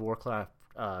World of Warcraft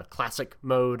classic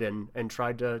mode and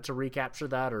tried to recapture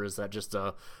that, or is that just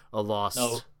a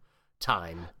lost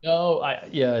time? No,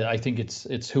 I think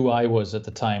it's who I was at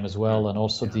the time as well, and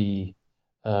also the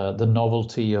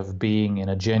novelty of being in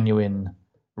a genuine,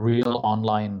 real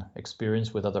online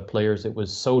experience with other players. It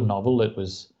was so novel. It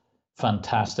was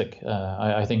fantastic.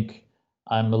 I think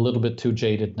I'm a little bit too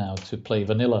jaded now to play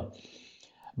vanilla.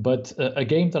 But a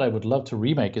game that I would love to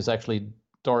remake is actually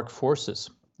Dark Forces,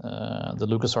 the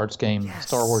LucasArts game,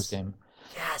 Star Wars Yes. game.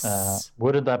 Yes.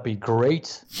 Wouldn't that be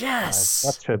great? Yes.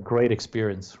 Such a great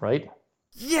experience, right?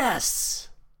 Yes.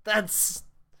 That's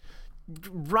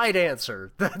right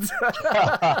answer. That's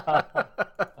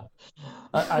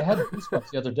I had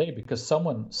goosebumps the other day because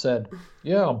someone said,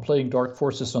 "Yeah, I'm playing Dark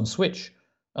Forces on Switch,"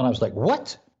 and I was like,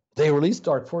 "What? They released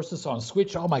Dark Forces on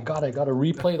Switch? Oh my God, I got to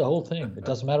replay the whole thing. It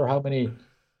doesn't matter how many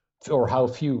or how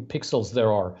few pixels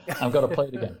there are. I've got to play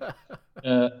it again."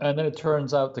 And then it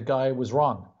turns out the guy was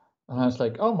wrong, and I was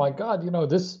like, "Oh my God,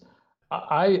 this."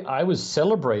 I was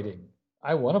celebrating.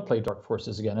 I want to play Dark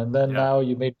Forces again, and then Yeah. now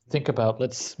you made me think about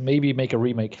let's maybe make a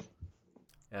remake.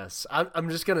 Yes, I'm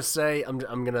just gonna say I'm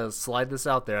gonna slide this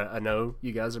out there. I know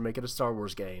you guys are making a Star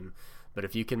Wars game, but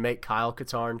if you can make Kyle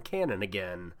Katarn canon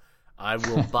again, I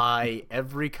will buy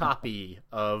every copy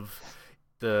of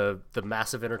the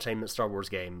massive entertainment Star Wars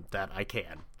game that I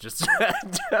can. Just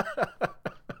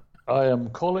I am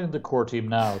calling the core team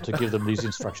now to give them these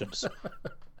instructions.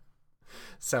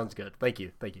 sounds good. Thank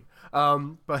you, thank you.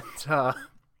 But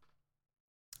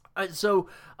so,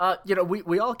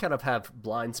 we all kind of have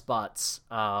blind spots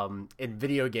in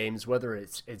video games, whether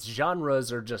it's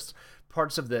genres or just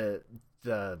parts of the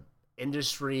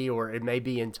industry, or it may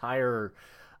be entire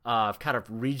kind of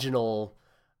regional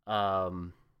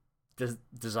um,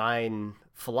 design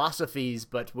philosophies.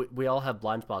 But we all have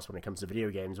blind spots when it comes to video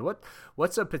games.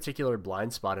 What's a particular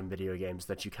blind spot in video games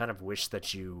that you kind of wish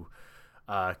that you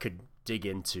could dig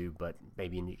into, but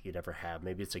maybe you never have?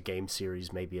 Maybe it's a game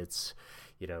series, maybe it's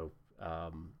you know,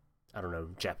 I don't know,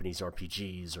 Japanese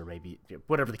RPGs, or maybe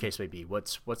whatever the case may be.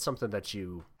 What's something that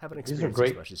you haven't These are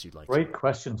experienced as much as you'd like to? great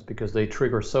questions because they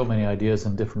trigger so many ideas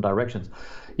in different directions.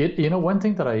 One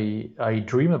thing that I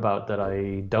dream about that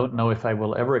I don't know if I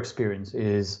will ever experience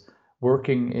is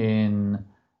working in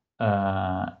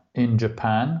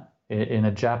Japan in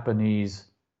a Japanese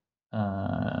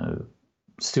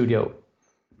studio,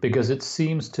 because it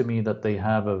seems to me that they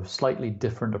have a slightly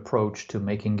different approach to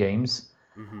making games,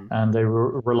 Mm-hmm. and they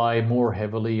rely more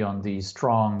heavily on these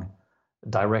strong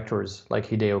directors like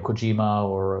Hideo Kojima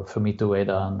or Fumito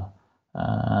Ueda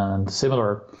and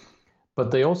similar.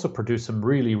 But they also produce some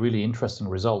really, really interesting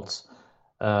results.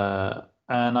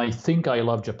 And I think I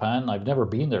love Japan. I've never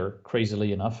been there,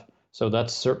 crazily enough. So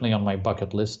that's certainly on my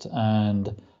bucket list.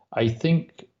 And I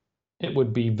think it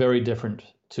would be very different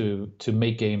to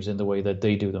make games in the way that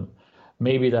they do them.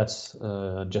 Maybe that's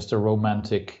just a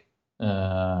romantic,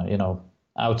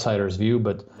 outsider's view,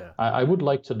 but Yeah. I would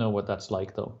like to know what that's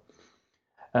like, though.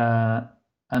 Uh,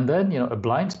 and then, a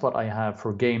blind spot I have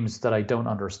for games that I don't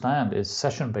understand is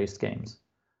session-based games.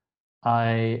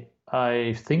 I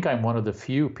think I'm one of the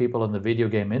few people in the video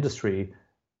game industry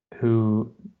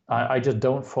who I just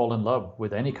don't fall in love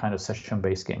with any kind of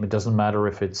session-based game. It doesn't matter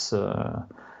if it's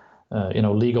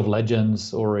League of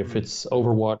Legends, or if it's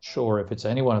Overwatch, or if it's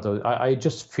any one of those. I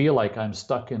just feel like I'm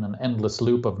stuck in an endless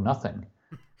loop of nothing,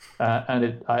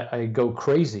 and I go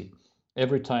crazy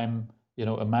every time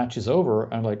a match is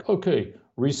over. I'm like, okay,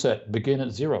 reset, begin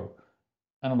at zero,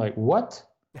 and I'm like, what?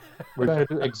 We're going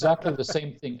to do exactly the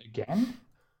same thing again?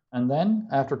 And then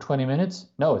after 20 minutes,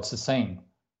 no, it's the same.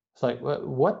 It's like,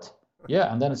 what?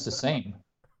 Yeah, and then it's the same.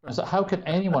 And so how can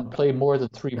anyone play more than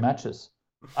 3 matches?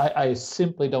 I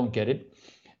simply don't get it.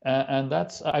 And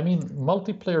that's, I mean,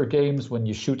 multiplayer games, when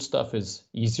you shoot stuff, is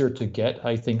easier to get.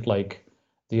 I think like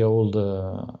the old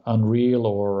Unreal,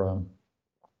 or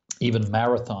even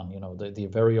Marathon, the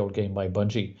very old game by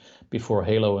Bungie before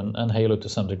Halo, and Halo to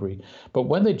some degree. But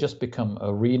when they just become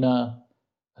arena,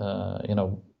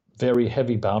 very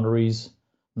heavy boundaries,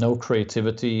 no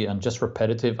creativity, and just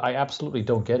repetitive, I absolutely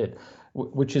don't get it.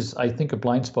 Which is, I think, a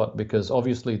blind spot, because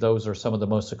obviously those are some of the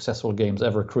most successful games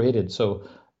ever created. So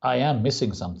I am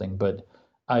missing something, but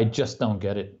I just don't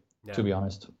get it, Yeah. to be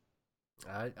honest.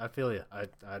 I feel you. I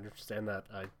understand that.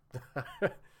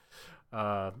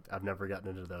 I've never gotten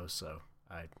into those, so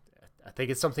I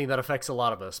think it's something that affects a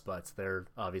lot of us. But there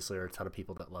obviously are a ton of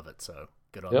people that love it, so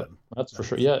good on Yeah, them. that's for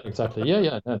sure. Yeah, exactly.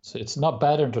 Yeah. It's not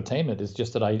bad entertainment. It's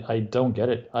just that I don't get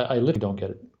it. I literally don't get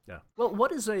it. Yeah. Well,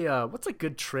 what's a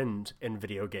good trend in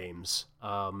video games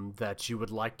that you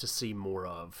would like to see more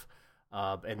of?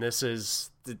 And this is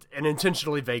an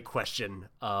intentionally vague question.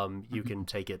 You can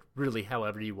take it really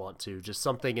however you want to. Just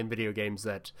something in video games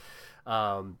that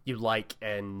you like,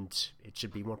 and it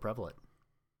should be more prevalent.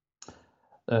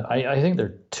 I think there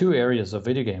are two areas of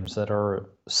video games that are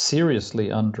seriously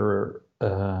under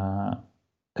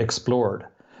explored.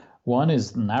 One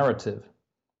is narrative.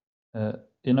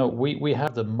 we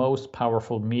have the most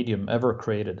powerful medium ever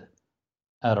created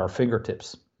at our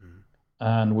fingertips.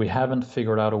 And we haven't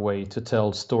figured out a way to tell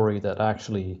a story that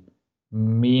actually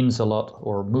means a lot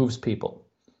or moves people.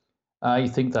 I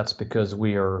think that's because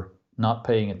we are not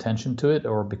paying attention to it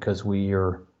or because we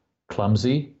are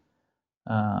clumsy.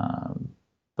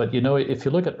 But if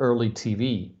you look at early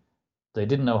TV, they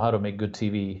didn't know how to make good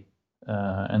TV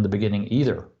in the beginning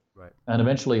either. Right. And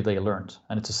eventually they learned.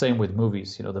 And it's the same with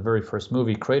movies. The very first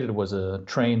movie created was a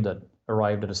train that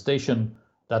arrived at a station.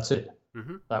 That's it.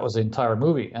 Mm-hmm. That was the entire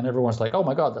movie. And everyone's like, oh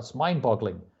my God, that's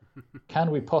mind-boggling. Can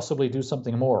we possibly do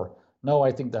something more? No,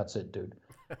 I think that's it, dude.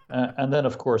 And then,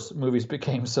 of course, movies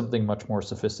became something much more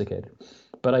sophisticated.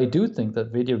 But I do think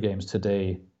that video games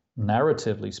today,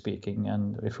 narratively speaking,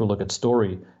 and if we look at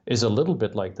story, is a little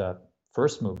bit like that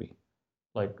first movie.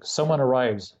 Like someone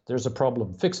arrives, there's a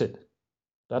problem, fix it.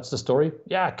 That's the story?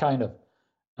 Yeah, kind of.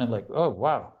 And like, oh,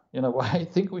 wow. I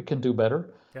think we can do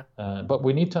better. Yeah. But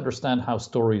we need to understand how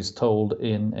story is told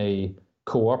in a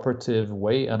cooperative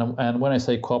way. And when I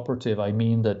say cooperative, I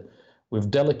mean that we've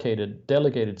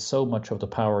delegated so much of the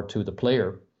power to the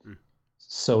player.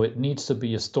 So it needs to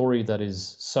be a story that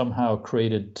is somehow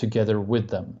created together with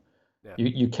them. Yeah.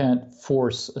 You can't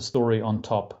force a story on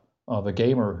top of a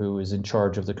gamer who is in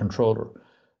charge of the controller.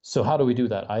 So how do we do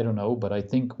that? I don't know, but I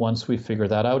think once we figure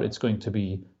that out, it's going to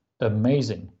be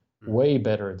amazing, way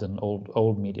better than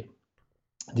old media.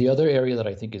 The other area that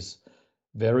I think is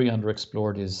very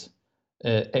underexplored is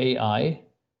AI,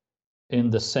 in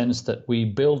the sense that we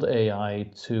build AI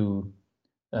to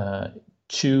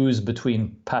choose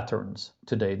between patterns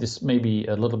today. This might be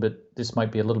a little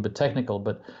bit technical,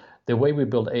 but the way we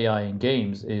build AI in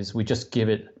games is we just give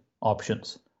it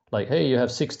options. Like, hey, you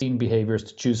have 16 behaviors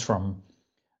to choose from,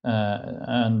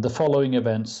 and the following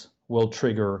events will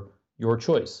trigger your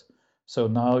choice. So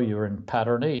now you're in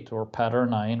pattern 8 or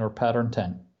pattern 9 or pattern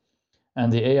 10,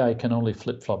 and the AI can only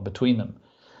flip-flop between them.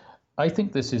 I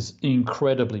think this is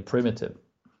incredibly primitive,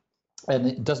 and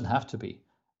it doesn't have to be.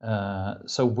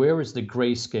 So where is the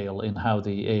grayscale in how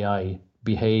the AI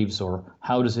behaves, or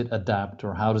how does it adapt,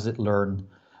 or how does it learn?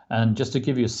 And just to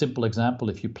give you a simple example,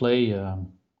 if you play a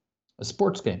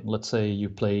sports game, let's say you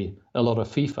play a lot of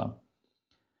FIFA,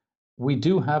 we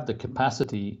do have the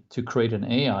capacity to create an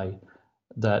AI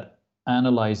that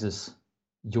analyzes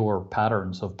your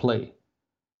patterns of play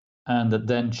and that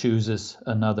then chooses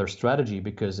another strategy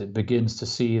because it begins to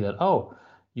see that, oh,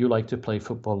 you like to play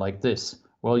football like this.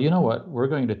 Well, you know what? We're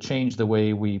going to change the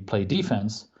way we play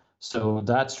defense, so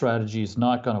that strategy is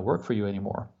not going to work for you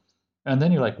anymore. And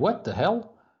then you're like, what the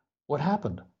hell? What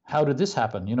happened? How did this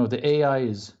happen? The AI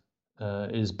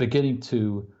is beginning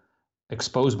to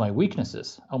expose my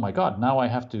weaknesses. Oh my God, now I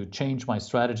have to change my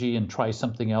strategy and try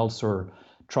something else or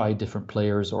try different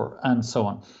players and so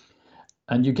on.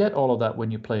 And you get all of that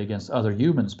when you play against other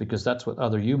humans because that's what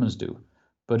other humans do.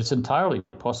 But it's entirely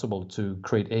possible to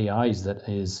create AIs that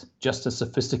is just as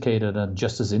sophisticated and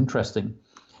just as interesting.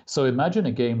 So imagine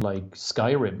a game like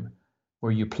Skyrim,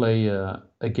 where you play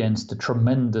against a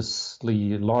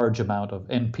tremendously large amount of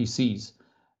NPCs,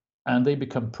 and they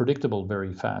become predictable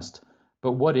very fast.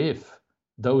 But what if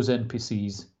those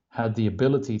NPCs had the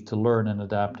ability to learn and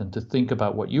adapt and to think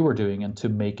about what you were doing and to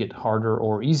make it harder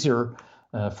or easier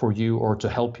for you, or to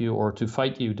help you, or to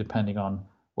fight you, depending on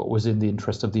what was in the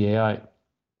interest of the AI?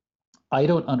 I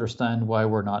don't understand why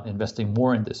we're not investing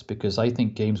more in this, because I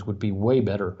think games would be way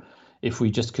better if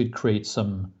we just could create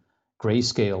some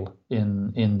grayscale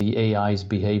in the AI's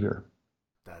behavior.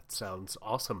 That sounds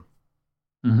awesome.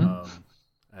 Mm-hmm.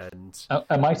 And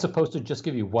am I supposed to just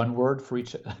give you one word for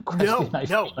each question?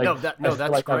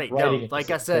 That's great. No, like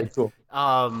I said, cool.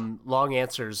 Long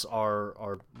answers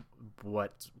are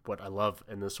what I love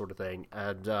in this sort of thing.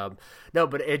 And no,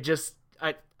 but it just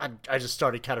I just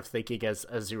started kind of thinking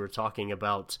as you were talking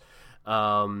about.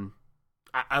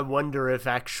 I wonder if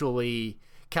actually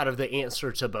kind of the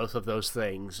answer to both of those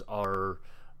things are,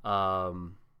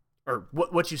 or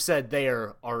what you said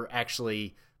there are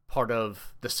actually part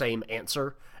of the same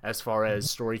answer as far as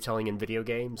storytelling in video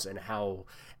games, and how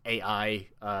AI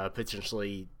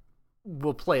potentially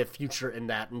will play a future in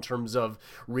that in terms of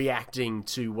reacting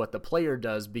to what the player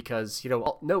does, because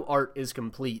no art is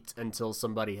complete until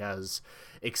somebody has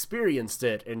experienced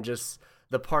it, and just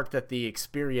the part that the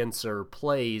experiencer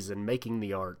plays in making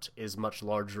the art is much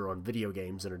larger on video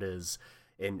games than it is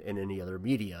in any other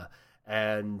media.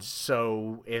 And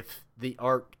so if the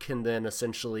art can then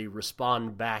essentially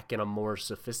respond back in a more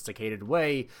sophisticated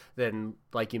way than,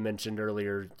 like you mentioned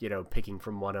earlier, picking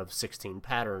from one of 16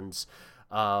 patterns,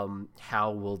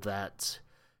 how will that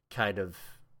kind of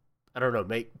I don't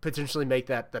know, potentially make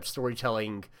that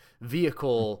storytelling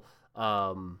vehicle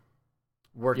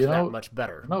work that much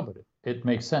better. No, but it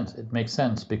makes sense. It makes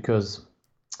sense because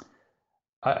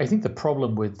I think the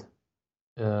problem with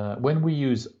when we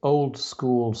use old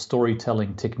school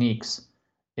storytelling techniques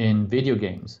in video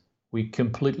games, we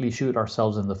completely shoot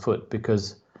ourselves in the foot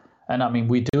and I mean,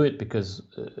 we do it because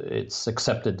it's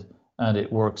accepted and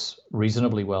it works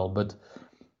reasonably well. But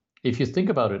if you think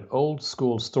about it, old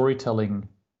school storytelling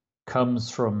comes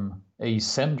from a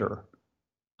sender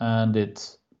and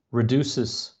it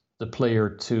reduces the player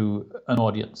to an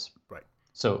audience. Right.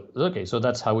 So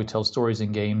that's how we tell stories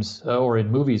in games or in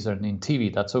movies and in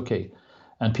TV. That's okay.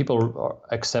 And people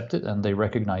accept it and they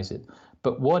recognize it.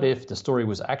 But what if the story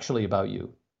was actually about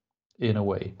you in a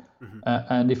way? Mm-hmm.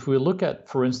 And if we look at,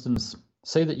 for instance,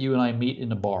 say that you and I meet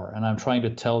in a bar and I'm trying to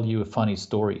tell you a funny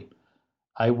story,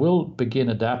 I will begin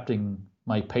adapting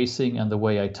my pacing and the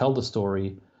way I tell the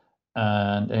story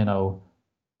and,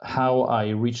 how I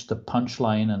reach the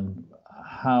punchline and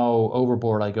how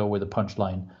overboard I go with the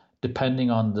punchline, depending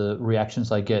on the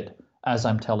reactions I get as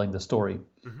I'm telling the story.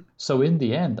 Mm-hmm. So in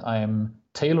the end, I am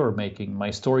tailor-making my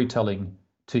storytelling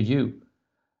to you.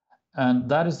 And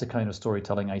that is the kind of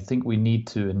storytelling I think we need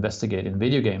to investigate in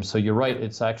video games. So you're right,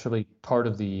 it's actually part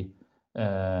of the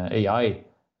AI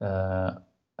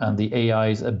and the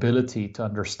AI's ability to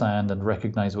understand and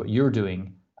recognize what you're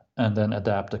doing and then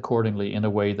adapt accordingly in a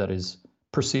way that is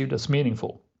perceived as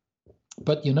meaningful.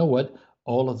 But you know what?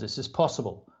 All of this is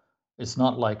possible. It's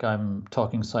not like I'm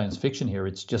talking science fiction here.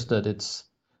 It's just that it's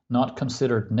not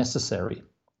considered necessary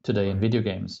today in video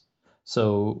games.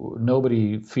 So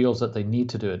nobody feels that they need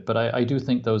to do it. But I do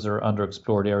think those are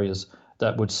underexplored areas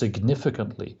that would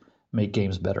significantly make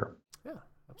games better. Yeah,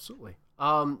 absolutely.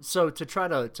 So to try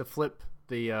to flip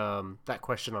the that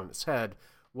question on its head,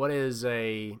 what is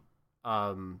a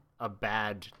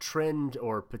bad trend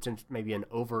or potential maybe an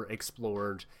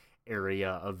overexplored area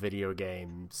of video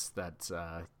games that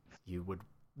you would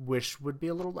wish would be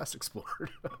a little less explored?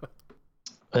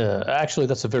 Actually,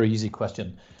 that's a very easy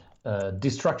question.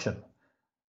 Destruction.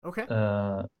 Okay.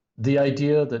 The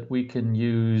idea that we can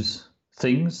use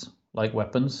things like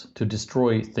weapons to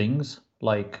destroy things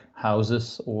like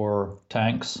houses or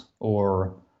tanks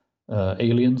or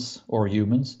aliens or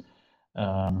humans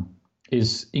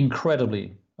is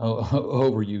incredibly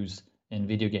overused in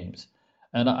video games.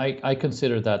 And I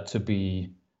consider that to be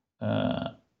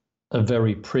a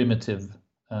very primitive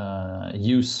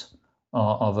use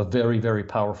of a very, very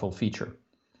powerful feature.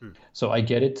 So I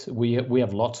get it. We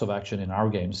have lots of action in our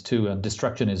games too, and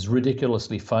destruction is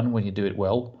ridiculously fun when you do it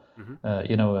well.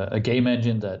 Mm-hmm. A game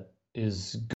engine that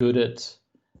is good at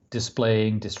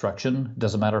displaying destruction,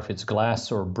 doesn't matter if it's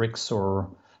glass or bricks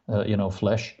or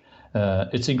flesh.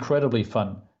 It's incredibly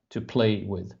fun to play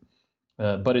with,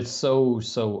 but it's so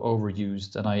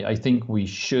overused, and I think we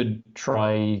should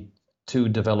try to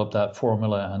develop that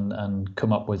formula and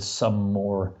come up with some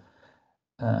more.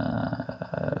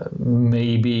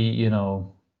 Maybe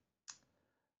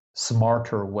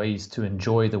smarter ways to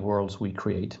enjoy the worlds we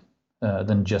create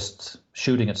than just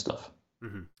shooting at stuff.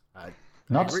 Mm-hmm.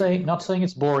 Not saying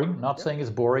it's boring. Saying it's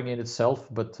boring in itself,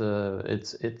 but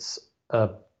it's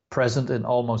present in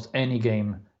almost any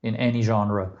game in any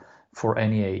genre for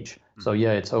any age. Mm-hmm. So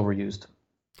yeah, it's overused.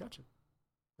 Gotcha.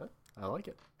 I like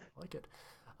it.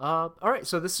 All right,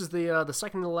 so this is the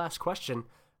second to the last question.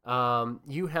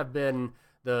 You have been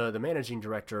the managing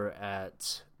director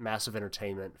at Massive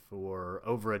Entertainment for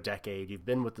over a decade. You've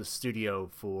been with the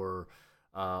studio for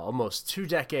almost 2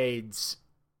 decades.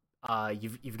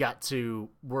 You've got to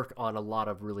work on a lot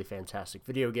of really fantastic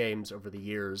video games over the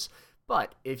years.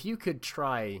 But if you could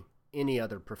try any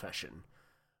other profession,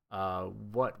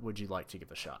 what would you like to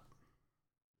give a shot?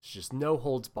 It's just no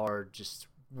holds barred, just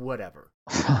whatever.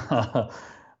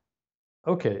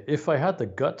 Okay, if I had the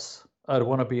guts, I'd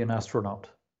want to be an astronaut.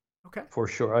 Okay, for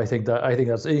sure. I think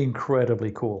that's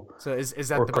incredibly cool. So is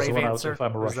that the brave answer? If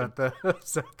I'm a Russian.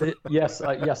 Is that the... Yes,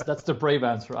 that's the brave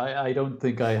answer. I don't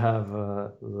think I have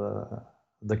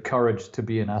the courage to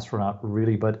be an astronaut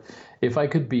really, but if I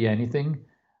could be anything,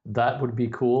 that would be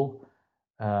cool.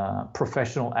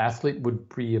 Professional athlete would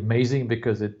be amazing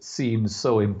because it seems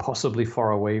so impossibly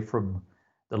far away from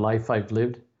the life I've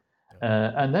lived.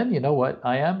 And then you know what?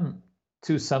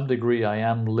 To some degree, I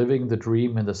am living the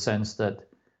dream in the sense that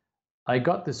I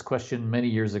got this question many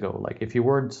years ago. Like, if you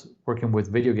weren't working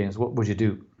with video games, what would you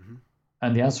do? Mm-hmm.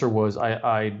 And the answer was,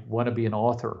 I want to be an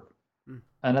author. Mm.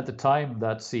 And at the time,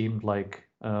 that seemed like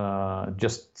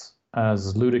just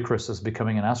as ludicrous as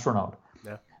becoming an astronaut.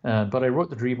 Yeah. But I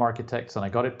wrote The Dream Architects and I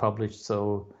got it published.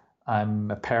 So I'm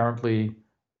apparently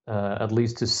at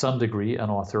least to some degree, an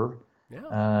author. Yeah.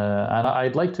 And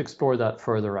I'd like to explore that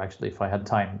further, actually, if I had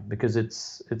time, because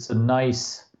it's a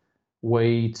nice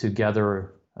way to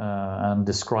gather and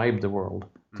describe the world,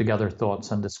 to gather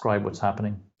thoughts and describe what's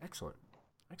happening. Excellent.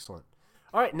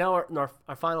 All right, now our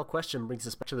final question brings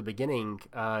us back to the beginning.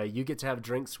 You get to have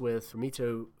drinks with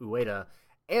Fumito Ueda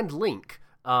and Link.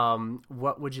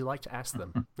 What would you like to ask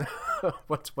them?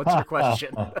 What's your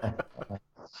question?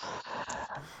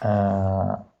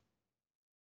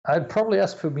 I'd probably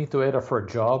ask Fumito Ueda for a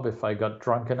job if I got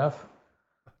drunk enough.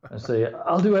 I say,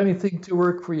 I'll do anything to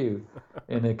work for you,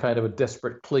 in a kind of a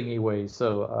desperate, clingy way.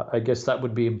 So I guess that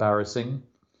would be embarrassing.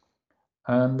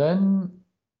 And then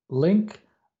Link,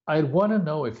 I'd want to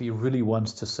know if he really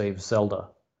wants to save Zelda.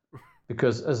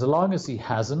 Because as long as he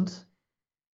hasn't,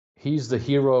 he's the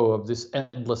hero of this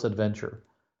endless adventure.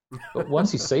 But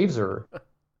once he saves her,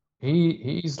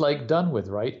 he's like done with,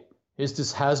 right? He's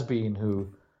this has-been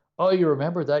who, oh, you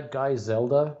remember that guy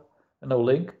Zelda? No,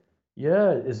 Link?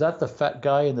 Yeah, is that the fat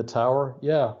guy in the tower?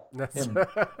 Yeah, him.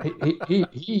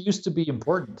 He used to be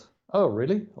important. Oh,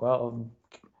 really? Well,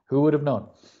 who would have known?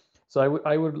 So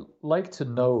I would like to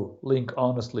know, Link,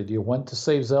 honestly, do you want to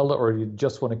save Zelda, or do you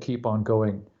just want to keep on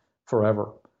going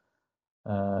forever,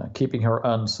 keeping her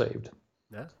unsaved?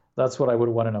 Yeah, that's what I would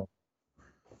want to know.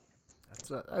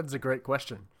 That's a great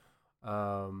question.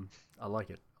 I like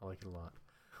it. I like it a lot.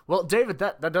 Well, David,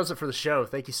 that does it for the show.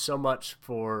 Thank you so much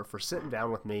for sitting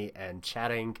down with me and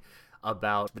chatting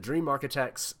about the Dream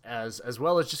Architects as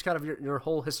well as just kind of your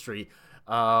whole history.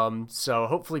 So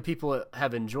hopefully people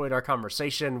have enjoyed our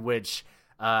conversation, which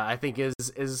I think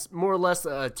is more or less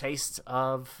a taste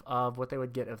of what they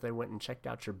would get if they went and checked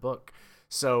out your book.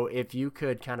 So if you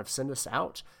could kind of send us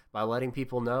out by letting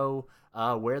people know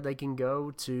where they can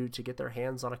go to get their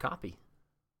hands on a copy.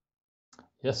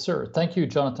 Yes, sir. Thank you,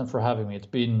 Jonathan, for having me. It's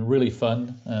been really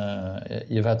fun.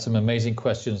 You've had some amazing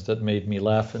questions that made me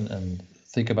laugh and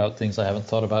think about things I haven't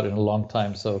thought about in a long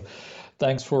time. So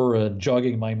thanks for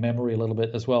jogging my memory a little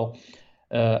bit as well.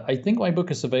 I think my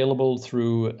book is available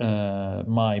through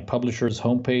my publisher's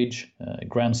homepage,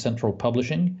 Grand Central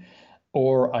Publishing,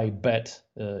 or I bet,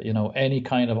 any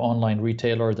kind of online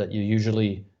retailer that you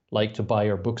usually like to buy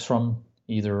your books from,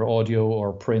 either audio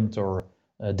or print or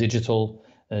digital.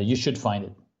 You should find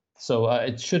it. So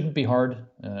it shouldn't be hard.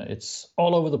 It's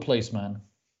all over the place, man.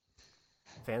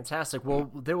 Fantastic.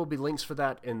 Well, there will be links for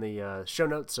that in the show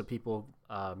notes, so people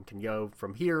can go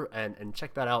from here and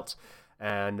check that out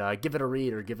and give it a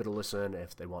read or give it a listen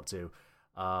if they want to.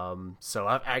 So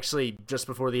I've actually, just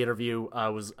before the interview, I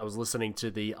was listening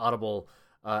to the Audible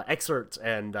excerpt,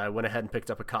 and I went ahead and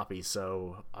picked up a copy.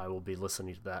 So I will be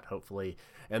listening to that hopefully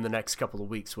in the next couple of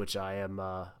weeks, which I'm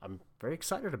very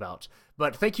excited about.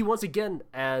 But thank you once again,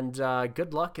 and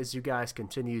good luck as you guys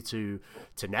continue to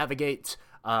navigate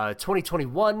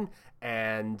 2021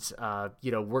 and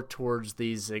work towards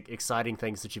these exciting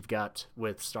things that you've got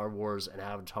with Star Wars and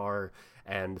Avatar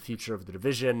and the future of the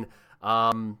Division,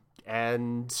 and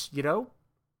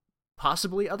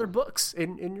possibly other books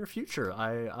in your future.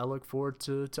 I look forward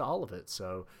to all of it.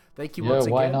 So thank you once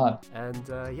again. Yeah, why not? And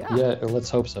yeah, let's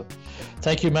hope so.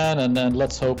 Thank you, man, and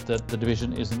let's hope that the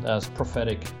Division isn't as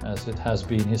prophetic as it has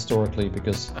been historically,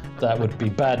 because that would be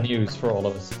bad news for all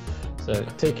of us. So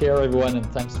take care, everyone, and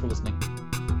thanks for listening.